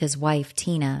room with his wife,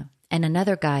 Tina, and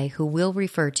another guy who we'll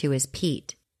refer to as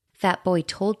Pete. Fat Boy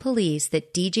told police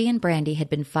that DJ and Brandy had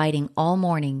been fighting all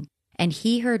morning, and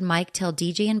he heard Mike tell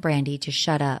DJ and Brandy to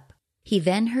shut up. He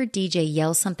then heard DJ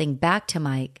yell something back to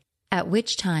Mike, at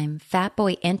which time Fat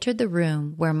Boy entered the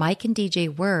room where Mike and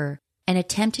DJ were and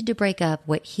attempted to break up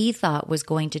what he thought was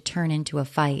going to turn into a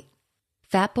fight.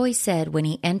 Fat Boy said when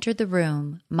he entered the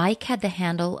room, Mike had the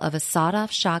handle of a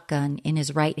sawed-off shotgun in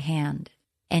his right hand,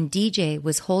 and DJ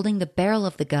was holding the barrel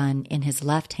of the gun in his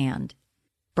left hand.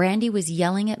 Brandy was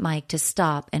yelling at Mike to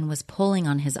stop and was pulling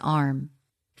on his arm.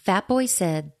 Fat Boy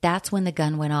said that's when the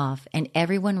gun went off and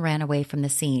everyone ran away from the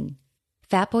scene.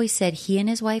 Fat Boy said he and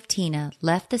his wife Tina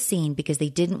left the scene because they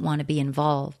didn't want to be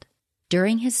involved.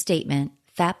 During his statement,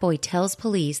 Fat Boy tells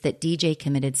police that DJ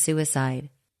committed suicide.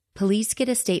 Police get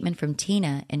a statement from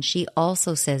Tina and she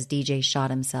also says DJ shot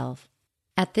himself.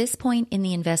 At this point in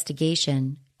the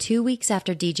investigation, 2 weeks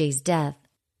after DJ's death,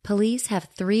 police have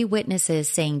 3 witnesses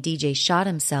saying DJ shot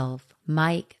himself,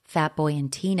 Mike, Fat Boy,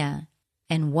 and Tina,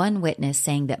 and 1 witness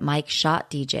saying that Mike shot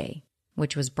DJ,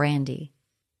 which was Brandy.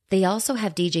 They also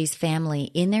have DJ's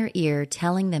family in their ear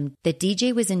telling them that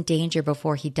DJ was in danger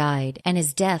before he died and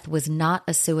his death was not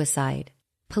a suicide.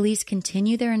 Police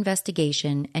continue their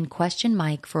investigation and question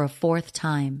Mike for a 4th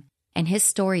time, and his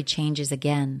story changes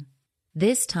again.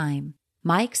 This time,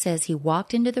 Mike says he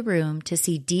walked into the room to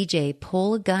see DJ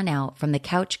pull a gun out from the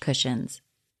couch cushions.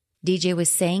 DJ was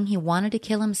saying he wanted to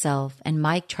kill himself and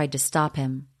Mike tried to stop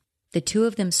him. The 2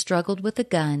 of them struggled with the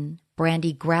gun.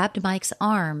 Brandy grabbed Mike's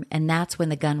arm and that's when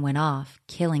the gun went off,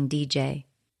 killing DJ.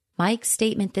 Mike's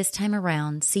statement this time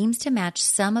around seems to match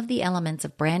some of the elements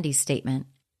of Brandy's statement,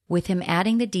 with him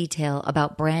adding the detail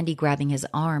about Brandy grabbing his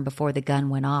arm before the gun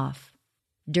went off.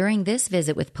 During this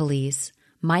visit with police,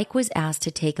 Mike was asked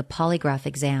to take a polygraph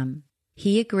exam.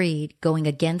 He agreed, going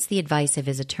against the advice of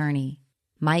his attorney.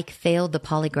 Mike failed the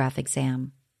polygraph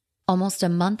exam. Almost a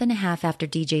month and a half after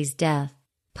DJ's death,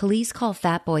 police call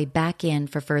Fat Boy back in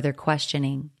for further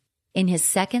questioning. In his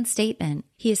second statement,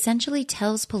 he essentially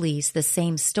tells police the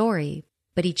same story,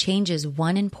 but he changes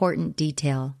one important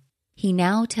detail. He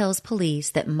now tells police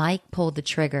that Mike pulled the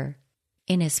trigger.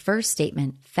 In his first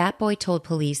statement, Fat Boy told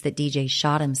police that DJ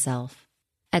shot himself.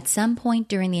 At some point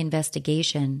during the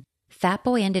investigation, Fat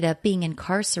Boy ended up being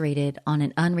incarcerated on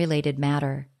an unrelated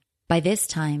matter. By this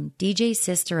time, DJ's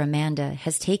sister Amanda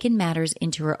has taken matters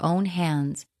into her own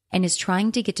hands and is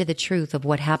trying to get to the truth of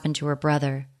what happened to her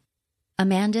brother.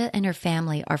 Amanda and her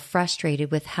family are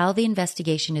frustrated with how the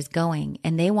investigation is going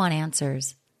and they want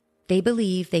answers. They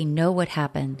believe they know what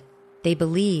happened. They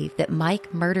believe that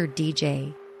Mike murdered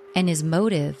DJ, and his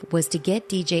motive was to get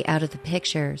DJ out of the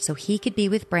picture so he could be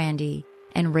with Brandy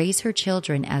and raise her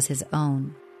children as his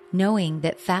own. Knowing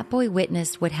that Fat Boy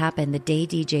witnessed what happened the day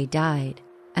DJ died,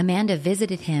 Amanda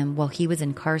visited him while he was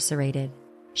incarcerated.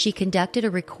 She conducted a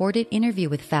recorded interview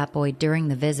with Fat Boy during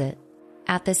the visit.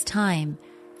 At this time,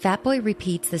 Fat Boy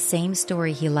repeats the same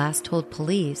story he last told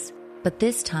police, but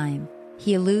this time,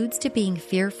 he alludes to being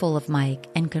fearful of Mike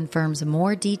and confirms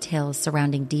more details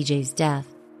surrounding DJ's death.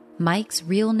 Mike's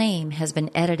real name has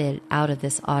been edited out of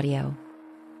this audio.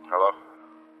 Hello?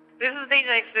 This is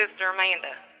DJ's sister,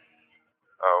 Amanda.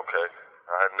 Oh, okay.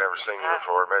 I had never seen you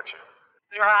before I met you.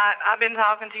 Right. I've been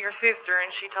talking to your sister, and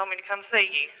she told me to come see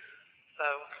you. So,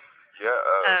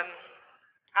 Yeah,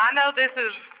 I know this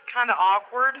is kind of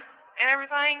awkward and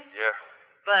everything. Yeah.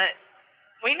 But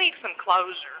we need some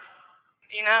closure,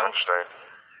 you know? I understand.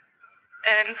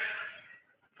 And,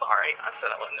 sorry, I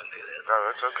said I wasn't going to do this. No,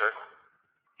 that's okay.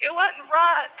 It wasn't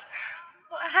right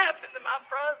what happened to my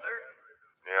brother.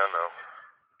 Yeah, I know.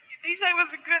 You DJ was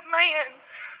a good man,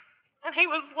 and he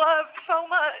was loved so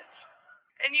much.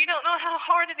 And you don't know how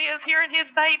hard it is hearing his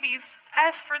babies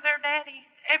ask for their daddy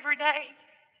every day.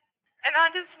 And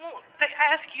I just want to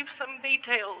ask you some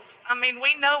details. I mean,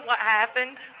 we know what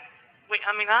happened.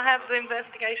 I have the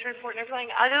investigation report and everything.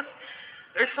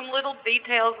 There's some little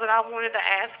details that I wanted to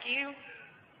ask you.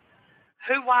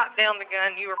 Who wiped down the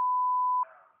gun? You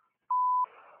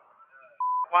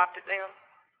wiped it down?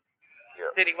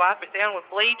 Yeah. Did he wipe it down with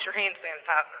bleach or hand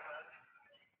sanitizer?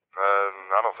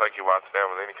 I don't think he wiped it down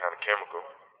with any kind of chemical.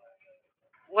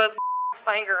 Was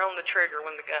finger on the trigger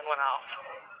when the gun went off?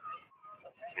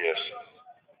 Yes.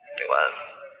 It was.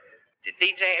 Did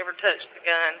DJ ever touch the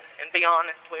gun? And be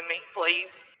honest with me,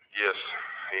 please. Yes,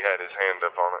 he had his hand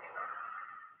up on it.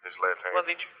 His left hand.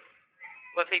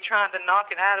 Was he trying to knock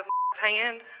it out of his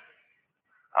hand?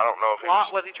 I don't know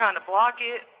if was he trying to block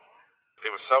it?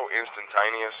 It was so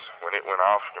instantaneous when it went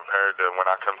off compared to when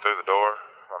I come through the door.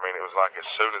 I mean, it was like as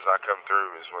soon as I come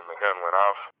through is when the gun went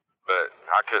off. But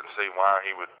I couldn't see why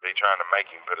he would be trying to make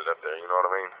him put it up there, you know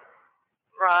what I mean?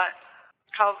 Right.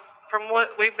 Because from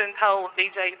what we've been told,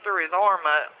 DJ threw his arm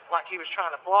up like he was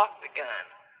trying to block the gun.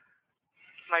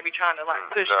 Maybe trying to,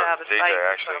 push it out of his DJ face or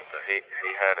actually, something.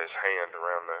 he had his hand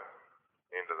around the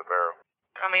end of the barrel.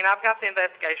 I mean, I've got the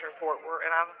investigation report,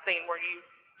 and I've seen where you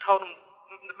told him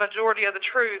the majority of the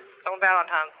truth on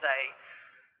Valentine's Day,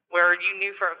 where you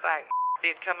knew for a fact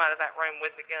did come out of that room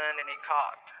with the gun and it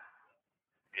cocked.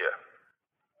 Yeah.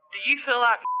 Do you feel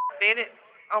like did it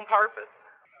on purpose?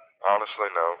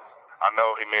 Honestly, no. I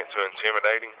know he meant to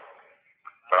intimidate him,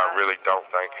 but I really don't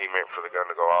think he meant for the gun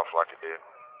to go off like it did.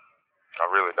 I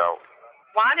really don't.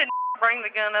 Why didn't bring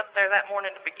the gun up there that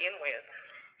morning to begin with?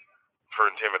 For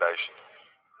intimidation.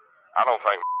 I don't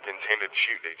think intended to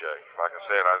shoot DJ. Like I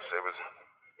said,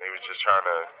 he was just trying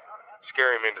to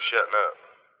scare him into shutting up.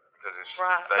 Because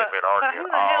they've been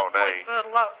arguing all day.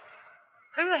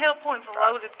 Who the hell points a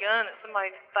loaded gun at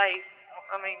somebody's face?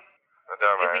 I mean, a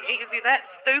dumbass. Is he that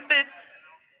stupid?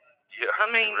 Yeah, I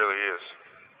mean, he really is.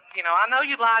 You know, I know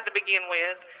you lied to begin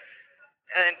with,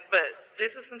 but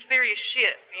this is some serious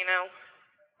shit, you know.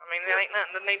 I mean, there ain't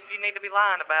nothing that you need to be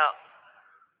lying about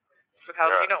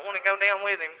because you don't want to go down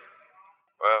with him.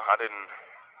 Well,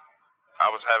 I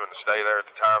was having to stay there at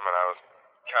the time, and I was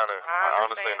kind of,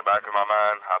 honestly, in the back of my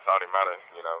mind, I thought he might have,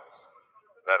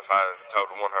 that if I told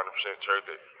the 100% truth,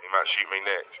 that he might shoot me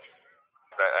next.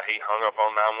 That he hung up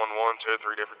on 911 2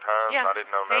 or 3 different times. Yeah, I didn't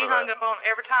know none of that. He hung up on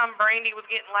every time Brandy was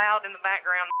getting loud in the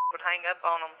background, would hang up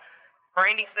on him.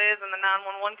 Brandy says in the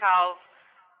 911 calls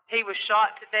he was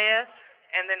shot to death,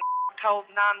 and then told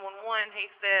 911,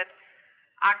 he said,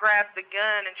 I grabbed the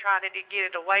gun and tried to get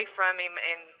it away from him,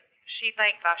 and she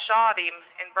thinks I shot him,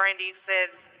 and Brandy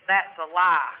said, that's a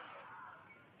lie.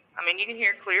 I mean, you can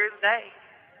hear it clear as day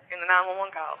in the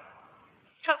 911 call.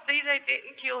 Because DJ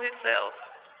didn't kill himself.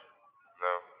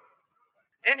 No.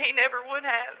 And he never would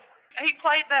have. He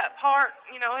played that part,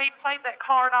 he played that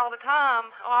card all the time.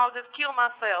 Oh, I'll just kill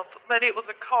myself. But it was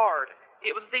a card.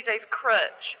 It was DJ's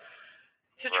crutch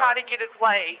to try to get his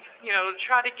way, to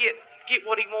try to get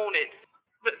what he wanted.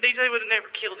 But DJ would have never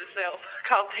killed himself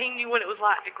because he knew what it was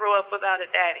like to grow up without a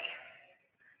daddy.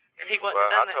 And he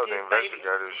wasn't done that to his baby. Well, I told the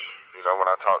investigators, when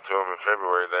I talked to them in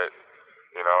February that,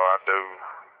 I'd do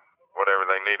whatever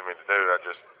they needed me to do.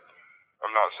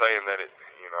 I'm not saying that it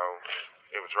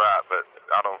was right, but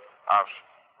I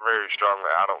very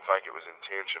strongly, I don't think it was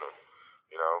intentional,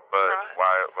 but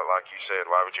but like you said,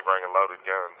 why would you bring a loaded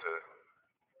gun to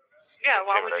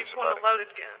why would you point a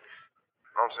loaded gun?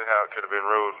 I don't see how it could have been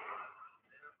ruled,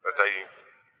 but they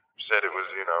said it was,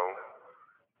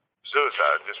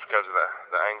 suicide just because of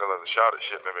the angle of the shot it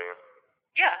shouldn't have been.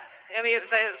 Yeah, I mean, it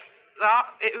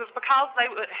was because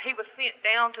he was sent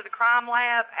down to the crime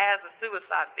lab as a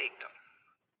suicide victim.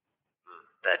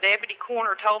 The deputy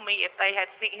coroner told me if they had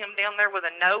sent him down there with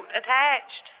a note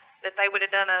attached, that they would have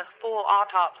done a full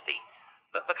autopsy.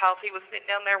 But because he was sent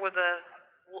down there with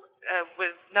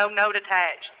no note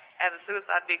attached as a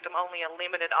suicide victim, only a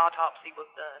limited autopsy was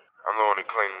done. I'm the one who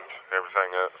cleaned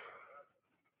everything up.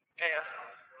 Yeah.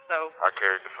 So I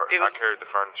carried the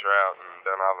furniture out and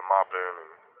done all the mopping.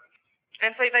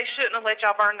 And see, they shouldn't have let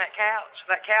y'all burn that couch.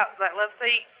 That love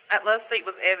seat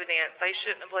was evidence. They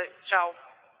shouldn't have let y'all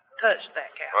touch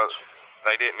that couch. Well,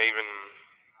 they didn't even,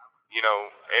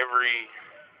 every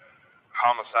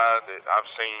homicide that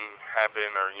I've seen happen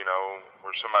or,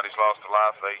 where somebody's lost a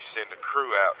life, they send a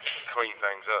crew out to clean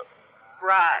things up.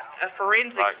 Right, a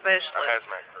forensic specialist. A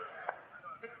hazmat crew.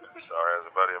 Sorry, that was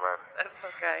a buddy of mine. That's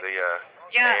okay.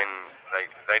 And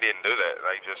they didn't do that.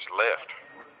 They just left.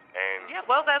 And Yeah,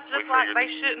 well, that's just we like figured-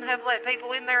 they shouldn't have let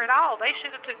people in there at all. They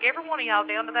should have took every one of y'all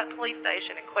down to that police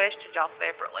station and questioned y'all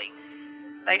separately.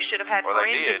 They should have had Well,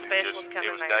 they forensic did. specialists come It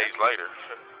in was there. days later.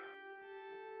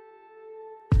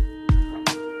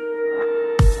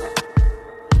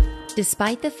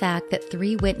 Despite the fact that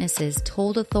 3 witnesses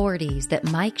told authorities that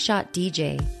Mike shot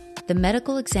DJ, the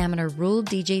medical examiner ruled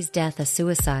DJ's death a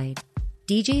suicide.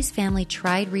 DJ's family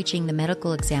tried reaching the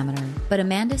medical examiner, but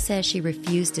Amanda says she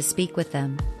refused to speak with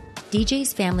them.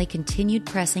 DJ's family continued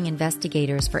pressing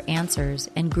investigators for answers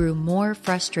and grew more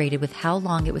frustrated with how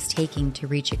long it was taking to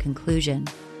reach a conclusion.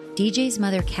 DJ's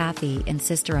mother, Kathy, and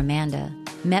sister Amanda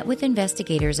met with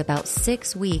investigators about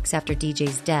 6 weeks after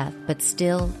DJ's death, but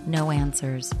still no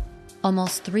answers.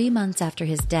 Almost 3 months after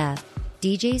his death,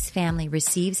 DJ's family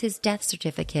receives his death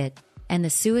certificate and the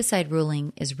suicide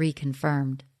ruling is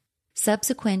reconfirmed.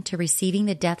 Subsequent to receiving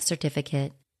the death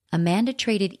certificate, Amanda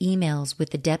traded emails with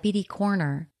the deputy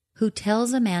coroner, who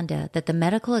tells Amanda that the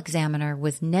medical examiner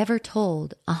was never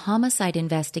told a homicide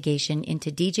investigation into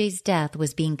DJ's death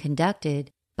was being conducted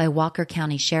by Walker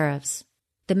County sheriffs.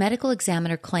 The medical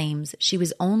examiner claims she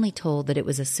was only told that it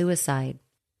was a suicide.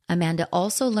 Amanda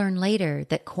also learned later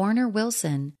that Coroner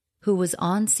Wilson, who was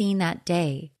on scene that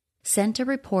day, sent a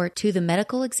report to the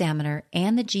medical examiner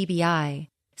and the GBI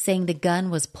saying the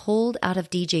gun was pulled out of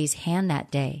DJ's hand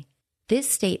that day. This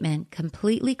statement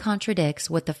completely contradicts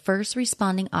what the first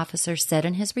responding officer said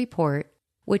in his report,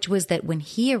 which was that when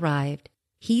he arrived,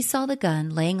 he saw the gun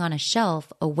laying on a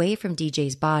shelf away from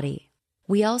DJ's body.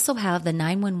 We also have the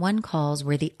 911 calls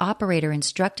where the operator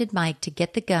instructed Mike to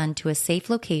get the gun to a safe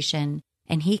location,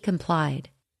 and he complied.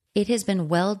 It has been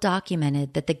well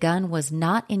documented that the gun was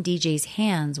not in DJ's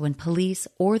hands when police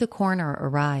or the coroner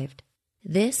arrived.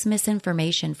 This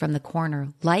misinformation from the coroner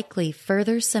likely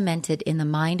further cemented in the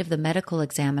mind of the medical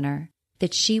examiner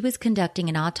that she was conducting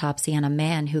an autopsy on a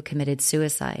man who committed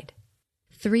suicide.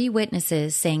 3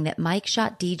 witnesses saying that Mike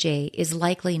shot DJ is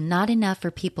likely not enough for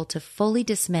people to fully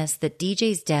dismiss that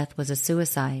DJ's death was a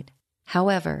suicide.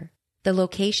 However, the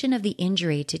location of the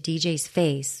injury to DJ's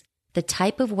face, the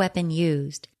type of weapon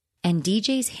used, and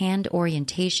DJ's hand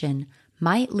orientation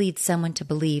might lead someone to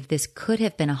believe this could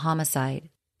have been a homicide.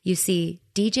 You see,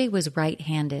 DJ was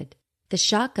right-handed. The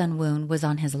shotgun wound was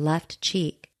on his left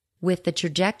cheek, with the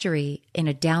trajectory in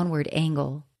a downward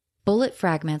angle. Bullet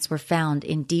fragments were found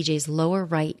in DJ's lower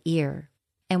right ear,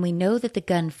 and we know that the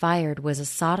gun fired was a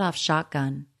sawed-off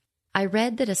shotgun. I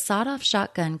read that a sawed-off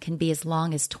shotgun can be as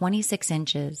long as 26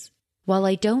 inches. While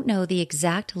I don't know the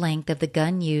exact length of the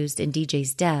gun used in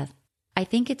DJ's death, I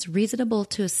think it's reasonable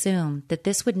to assume that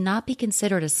this would not be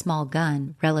considered a small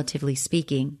gun, relatively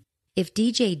speaking. If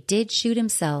DJ did shoot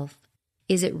himself,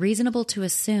 is it reasonable to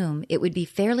assume it would be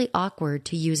fairly awkward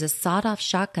to use a sawed-off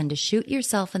shotgun to shoot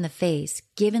yourself in the face,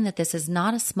 given that this is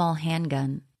not a small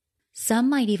handgun? Some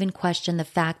might even question the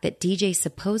fact that DJ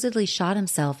supposedly shot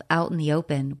himself out in the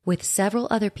open with several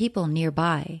other people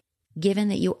nearby, given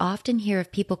that you often hear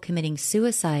of people committing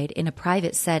suicide in a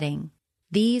private setting.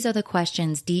 These are the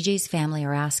questions DJ's family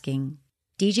are asking.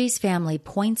 DJ's family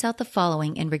points out the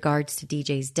following in regards to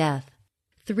DJ's death.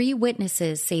 3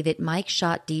 witnesses say that Mike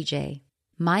shot DJ.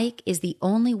 Mike is the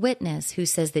only witness who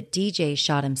says that DJ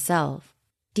shot himself.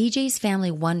 DJ's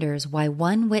family wonders why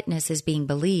one witness is being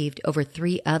believed over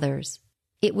 3 others.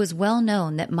 It was well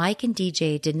known that Mike and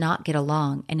DJ did not get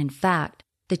along, and in fact,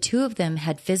 the 2 of them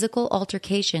had physical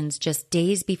altercations just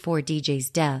days before DJ's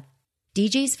death.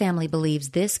 DJ's family believes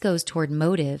this goes toward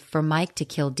motive for Mike to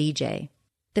kill DJ.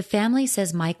 The family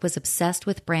says Mike was obsessed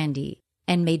with Brandy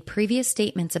and made previous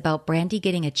statements about Brandy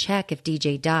getting a check if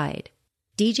DJ died.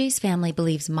 DJ's family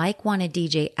believes Mike wanted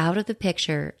DJ out of the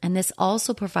picture, and this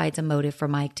also provides a motive for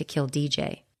Mike to kill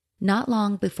DJ. Not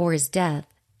long before his death,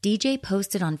 DJ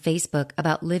posted on Facebook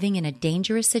about living in a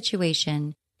dangerous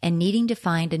situation and needing to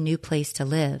find a new place to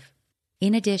live.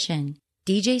 In addition,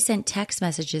 DJ sent text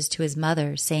messages to his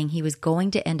mother saying he was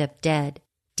going to end up dead.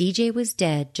 DJ was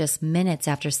dead just minutes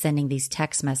after sending these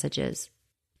text messages.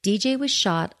 DJ was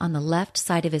shot on the left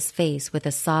side of his face with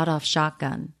a sawed-off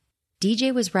shotgun.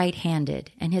 DJ was right-handed,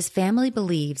 and his family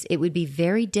believes it would be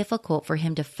very difficult for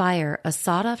him to fire a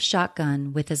sawed-off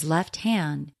shotgun with his left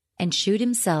hand and shoot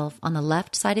himself on the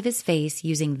left side of his face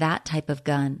using that type of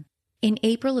gun. In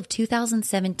April of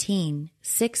 2017,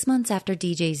 6 months after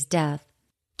DJ's death,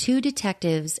 2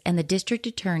 detectives and the district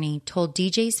attorney told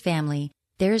DJ's family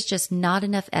there is just not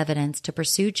enough evidence to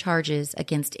pursue charges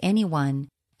against anyone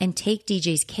and take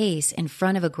DJ's case in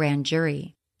front of a grand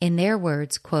jury. In their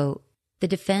words, quote, "The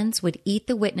defense would eat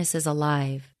the witnesses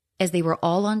alive, as they were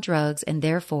all on drugs and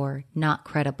therefore not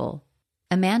credible."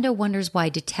 Amanda wonders why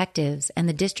detectives and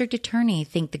the district attorney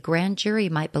think the grand jury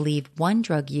might believe one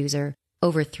drug user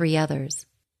over 3 others.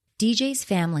 DJ's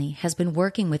family has been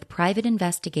working with private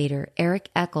investigator Eric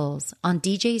Eccles on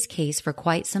DJ's case for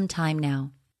quite some time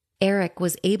now. Eric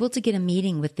was able to get a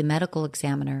meeting with the medical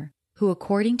examiner, who,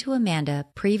 according to Amanda,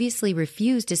 previously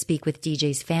refused to speak with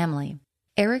DJ's family.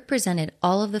 Eric presented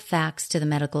all of the facts to the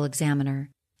medical examiner,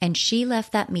 and she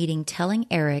left that meeting telling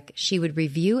Eric she would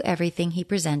review everything he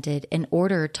presented and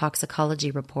order toxicology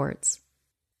reports.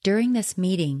 During this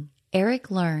meeting,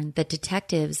 Eric learned that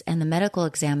detectives and the medical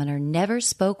examiner never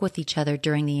spoke with each other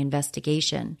during the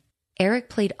investigation. Eric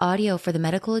played audio for the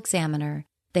medical examiner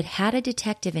that had a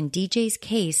detective in DJ's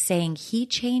case saying he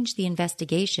changed the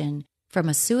investigation from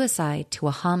a suicide to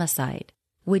a homicide.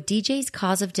 Would DJ's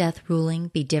cause of death ruling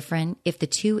be different if the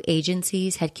 2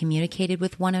 agencies had communicated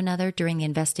with one another during the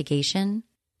investigation?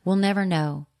 We'll never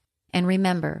know. And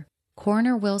remember,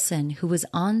 Coroner Wilson, who was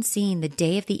on scene the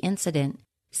day of the incident,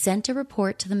 sent a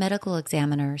report to the medical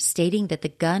examiner stating that the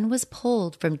gun was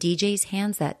pulled from DJ's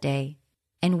hands that day.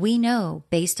 And we know,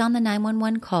 based on the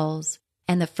 911 calls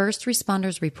and the first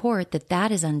responders' report, that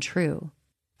that is untrue.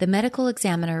 The medical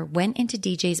examiner went into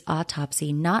DJ's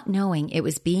autopsy not knowing it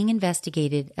was being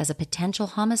investigated as a potential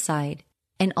homicide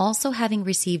and also having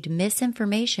received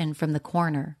misinformation from the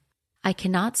coroner. I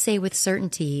cannot say with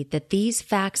certainty that these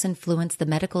facts influenced the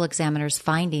medical examiner's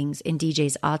findings in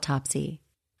DJ's autopsy.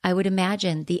 I would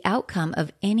imagine the outcome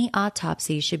of any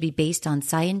autopsy should be based on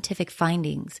scientific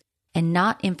findings and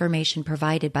not information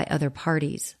provided by other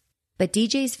parties. But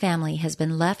DJ's family has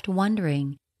been left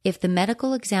wondering if the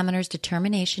medical examiner's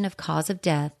determination of cause of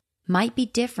death might be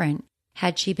different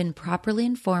had she been properly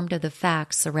informed of the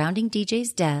facts surrounding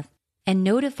DJ's death and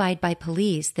notified by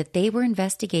police that they were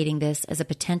investigating this as a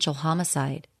potential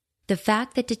homicide. The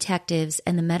fact that detectives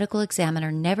and the medical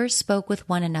examiner never spoke with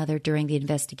one another during the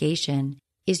investigation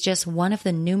is just one of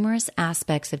the numerous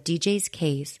aspects of DJ's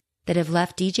case that have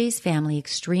left DJ's family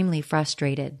extremely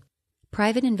frustrated.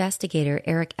 Private investigator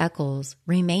Eric Eccles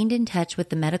remained in touch with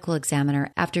the medical examiner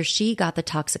after she got the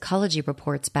toxicology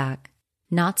reports back.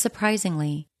 Not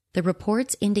surprisingly, the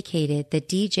reports indicated that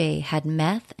DJ had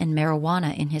meth and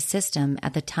marijuana in his system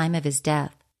at the time of his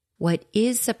death. What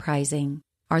is surprising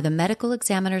are the medical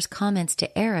examiner's comments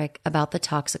to Eric about the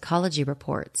toxicology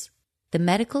reports. The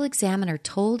medical examiner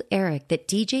told Eric that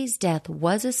DJ's death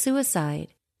was a suicide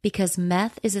because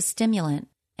meth is a stimulant,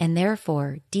 and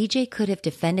therefore DJ could have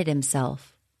defended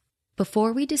himself.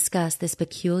 Before we discuss this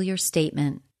peculiar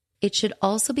statement, it should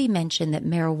also be mentioned that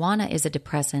marijuana is a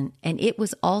depressant and it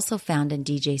was also found in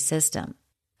DJ's system.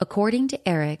 According to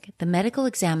Eric, the medical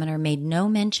examiner made no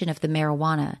mention of the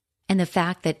marijuana and the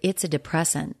fact that it's a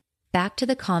depressant. Back to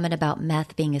the comment about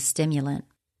meth being a stimulant.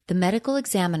 The medical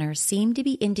examiner seemed to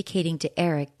be indicating to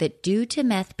Eric that due to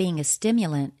meth being a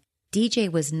stimulant,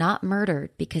 DJ was not murdered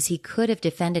because he could have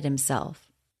defended himself.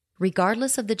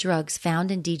 Regardless of the drugs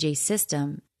found in DJ's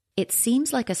system, it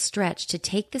seems like a stretch to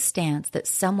take the stance that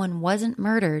someone wasn't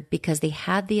murdered because they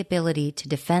had the ability to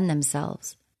defend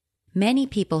themselves. Many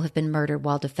people have been murdered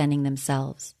while defending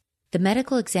themselves. The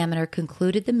medical examiner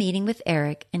concluded the meeting with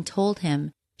Eric and told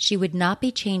him she would not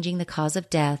be changing the cause of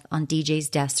death on DJ's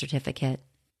death certificate.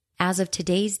 As of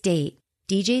today's date,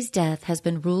 DJ's death has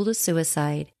been ruled a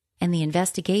suicide and the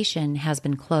investigation has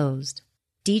been closed.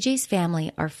 DJ's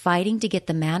family are fighting to get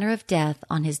the manner of death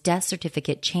on his death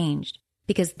certificate changed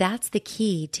because that's the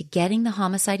key to getting the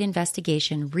homicide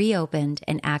investigation reopened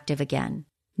and active again.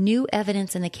 New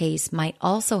evidence in the case might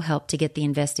also help to get the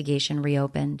investigation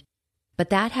reopened, but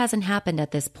that hasn't happened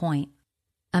at this point.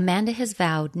 Amanda has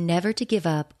vowed never to give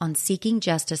up on seeking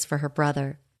justice for her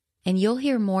brother, and you'll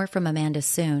hear more from Amanda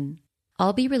soon.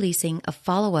 I'll be releasing a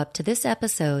follow-up to this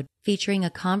episode featuring a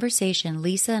conversation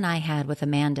Lisa and I had with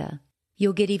Amanda.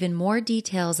 You'll get even more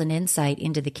details and insight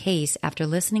into the case after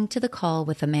listening to the call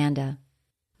with Amanda.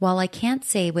 While I can't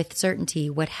say with certainty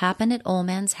what happened at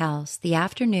Ullman's house the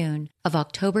afternoon of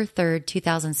October 3rd,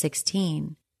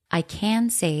 2016, I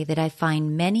can say that I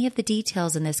find many of the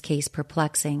details in this case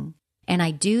perplexing, and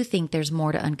I do think there's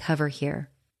more to uncover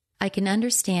here. I can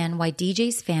understand why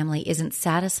DJ's family isn't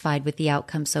satisfied with the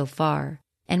outcome so far,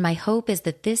 and my hope is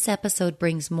that this episode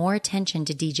brings more attention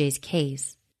to DJ's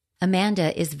case.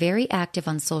 Amanda is very active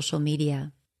on social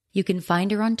media. You can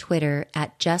find her on Twitter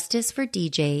at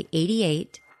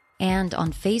JusticeForDJ88 and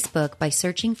on Facebook by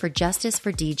searching for Justice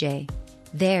for DJ.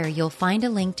 There, you'll find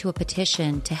a link to a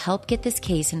petition to help get this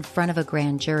case in front of a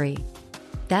grand jury.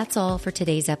 That's all for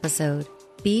today's episode.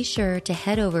 Be sure to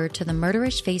head over to the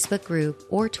Murderish Facebook group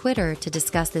or Twitter to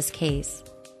discuss this case.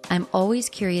 I'm always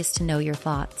curious to know your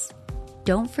thoughts.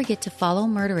 Don't forget to follow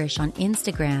Murderish on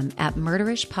Instagram at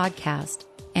Murderish Podcast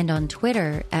and on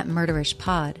Twitter at Murderish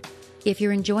Pod. If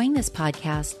you're enjoying this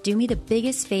podcast, do me the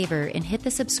biggest favor and hit the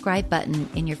subscribe button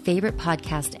in your favorite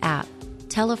podcast app.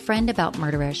 Tell a friend about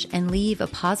Murderish and leave a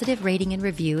positive rating and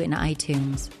review in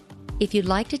iTunes. If you'd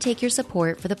like to take your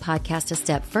support for the podcast a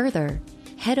step further,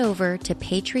 head over to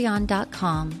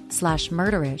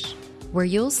patreon.com/Murderish, where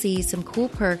you'll see some cool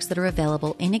perks that are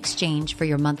available in exchange for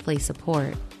your monthly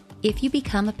support. If you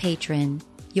become a patron,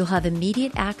 you'll have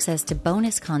immediate access to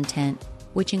bonus content,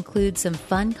 which includes some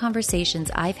fun conversations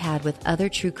I've had with other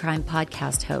true crime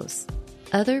podcast hosts.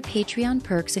 Other Patreon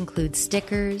perks include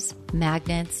stickers,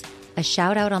 magnets, a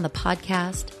shout out on the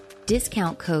podcast,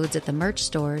 discount codes at the merch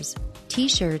stores,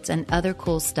 t-shirts, and other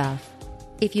cool stuff.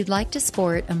 If you'd like to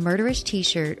sport a Murderish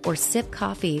t-shirt or sip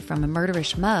coffee from a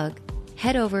Murderish mug,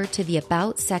 head over to the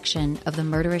About section of the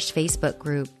Murderish Facebook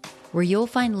group, where you'll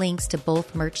find links to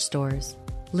both merch stores.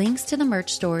 Links to the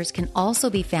merch stores can also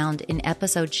be found in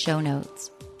episode show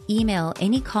notes. Email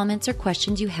any comments or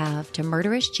questions you have to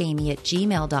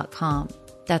murderishjamie@gmail.com.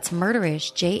 That's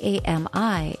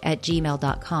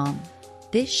murderishjami@gmail.com.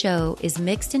 This show is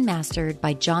mixed and mastered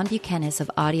by John Buchanan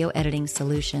of Audio Editing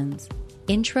Solutions.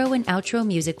 Intro and outro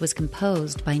music was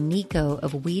composed by Nico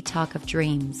of We Talk of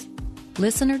Dreams.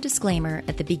 Listener disclaimer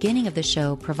at the beginning of the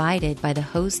show provided by the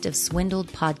host of Swindled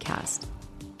Podcast.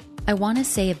 I want to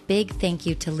say a big thank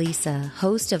you to Lisa,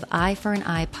 host of Eye for an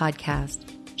Eye podcast.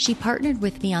 She partnered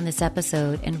with me on this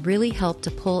episode and really helped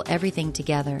to pull everything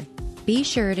together. Be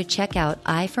sure to check out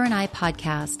Eye for an Eye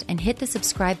podcast and hit the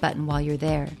subscribe button while you're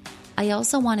there. I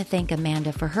also want to thank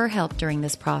Amanda for her help during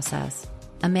this process.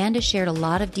 Amanda shared a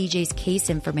lot of DJ's case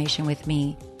information with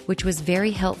me, which was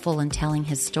very helpful in telling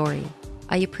his story.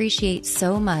 I appreciate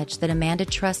so much that Amanda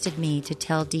trusted me to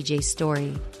tell DJ's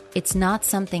story. It's not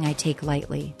something I take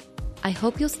lightly. I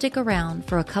hope you'll stick around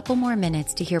for a couple more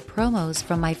minutes to hear promos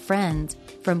from my friends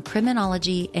from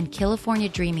Criminology and California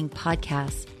Dreaming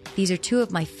podcasts. These are two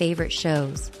of my favorite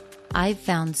shows. I've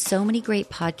found so many great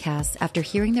podcasts after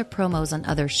hearing their promos on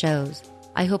other shows.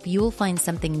 I hope you will find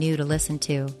something new to listen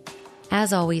to.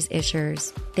 As always,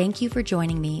 Ishers, thank you for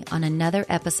joining me on another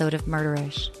episode of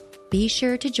Murderish. Be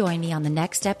sure to join me on the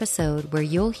next episode where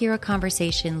you'll hear a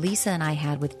conversation Lisa and I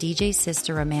had with DJ's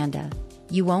sister Amanda.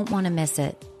 You won't want to miss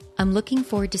it. I'm looking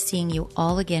forward to seeing you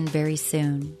all again very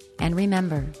soon. And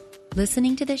remember,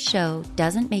 listening to this show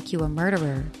doesn't make you a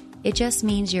murderer. It just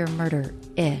means you're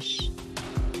murder-ish.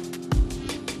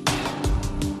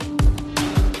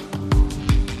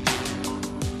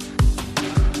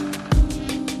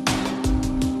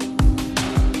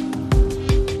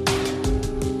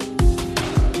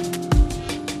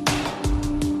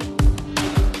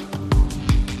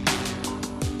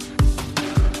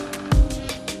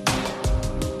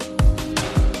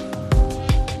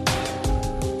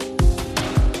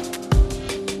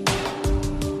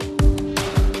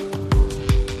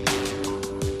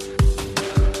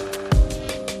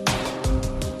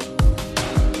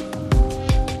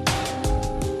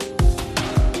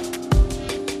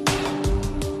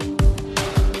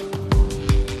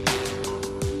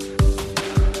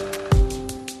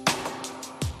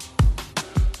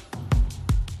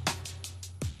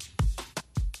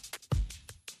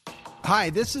 Hi,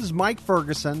 this is Mike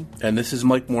Ferguson. And this is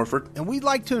Mike Morford. And we'd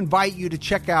like to invite you to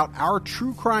check out our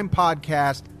true crime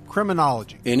podcast,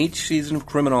 Criminology. In each season of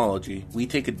Criminology, we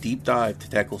take a deep dive to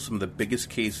tackle some of the biggest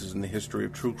cases in the history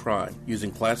of true crime, using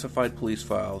classified police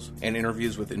files and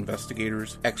interviews with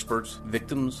investigators, experts,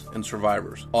 victims, and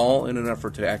survivors, all in an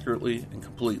effort to accurately and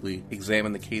completely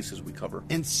examine the cases we cover.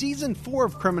 And Season 4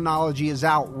 of Criminology is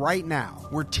out right now.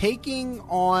 We're taking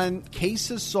on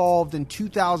cases solved in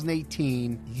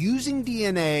 2018 using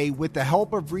DNA with the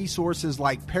help of resources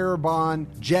like Parabon,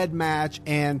 GEDmatch,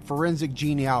 and Forensic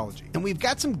Genealogy. And we've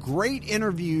got some great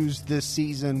interviews this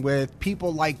season with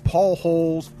people like Paul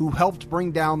Holes, who helped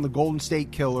bring down the Golden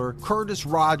State Killer, Curtis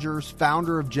Rogers,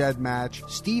 founder of GEDmatch,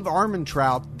 Steve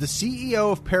Armentrout, the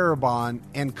CEO of Parabon,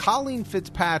 and Colleen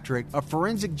Fitzpatrick, a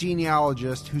forensic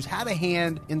genealogist who's had a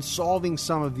hand in solving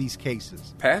some of these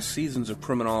cases. Past seasons of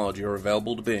Criminology are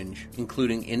available to binge,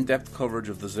 including in-depth coverage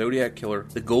of the Zodiac Killer,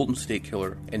 the Golden State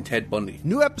Killer, and Ted Bundy.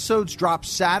 New episodes drop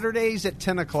Saturdays at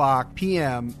 10 o'clock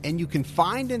p.m., and you can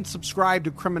find and subscribe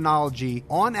to Criminology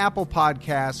on Apple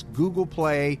Podcasts, Google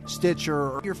Play,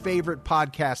 Stitcher, or your favorite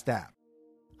podcast app.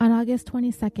 On August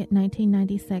 22nd,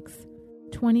 1996,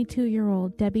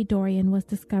 22-year-old Debbie Dorian was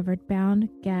discovered bound,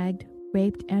 gagged,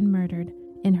 raped, and murdered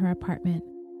in her apartment.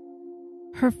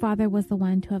 Her father was the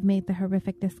one to have made the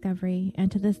horrific discovery,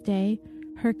 and to this day,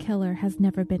 her killer has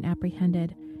never been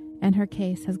apprehended, and her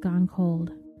case has gone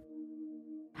cold.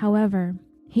 However,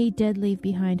 he did leave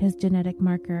behind his genetic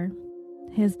marker,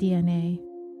 his DNA.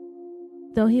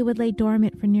 Though he would lay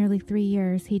dormant for nearly 3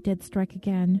 years, he did strike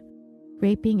again,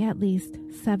 raping at least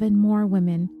 7 more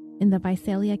women in the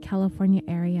Visalia, California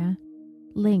area,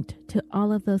 linked to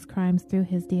all of those crimes through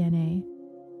his DNA.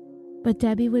 But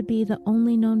Debbie would be the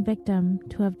only known victim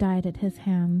to have died at his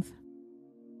hands.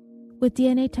 With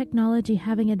DNA technology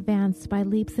having advanced by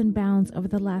leaps and bounds over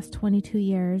the last 22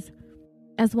 years,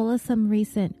 as well as some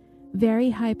recent, very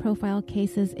high-profile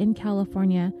cases in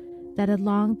California that had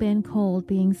long been cold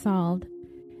being solved,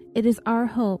 it is our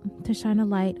hope to shine a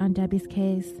light on Debbie's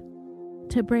case,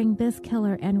 to bring this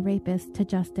killer and rapist to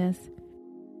justice,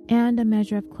 and a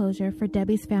measure of closure for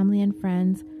Debbie's family and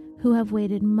friends who have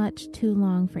waited much too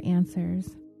long for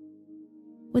answers.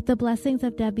 With the blessings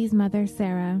of Debbie's mother,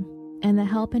 Sarah, and the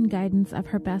help and guidance of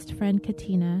her best friend,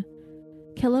 Katina,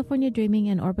 California Dreaming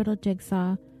and Orbital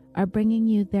Jigsaw are bringing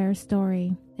you their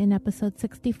story in episode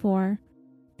 64,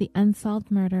 The Unsolved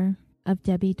Murder of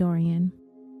Debbie Dorian.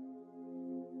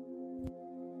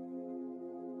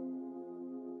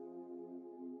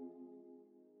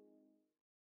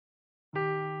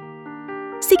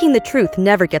 Seeking the truth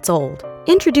never gets old.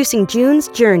 Introducing June's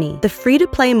Journey, the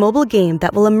free-to-play mobile game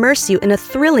that will immerse you in a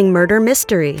thrilling murder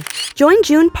mystery. Join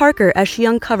June Parker as she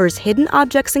uncovers hidden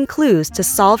objects and clues to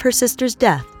solve her sister's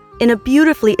death in a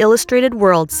beautifully illustrated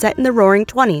world set in the Roaring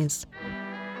 '20s.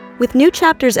 With new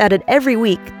chapters added every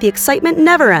week, the excitement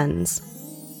never ends.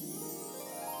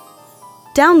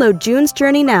 Download June's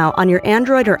Journey now on your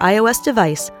Android or iOS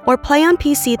device, or play on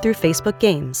PC through Facebook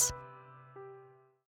Games.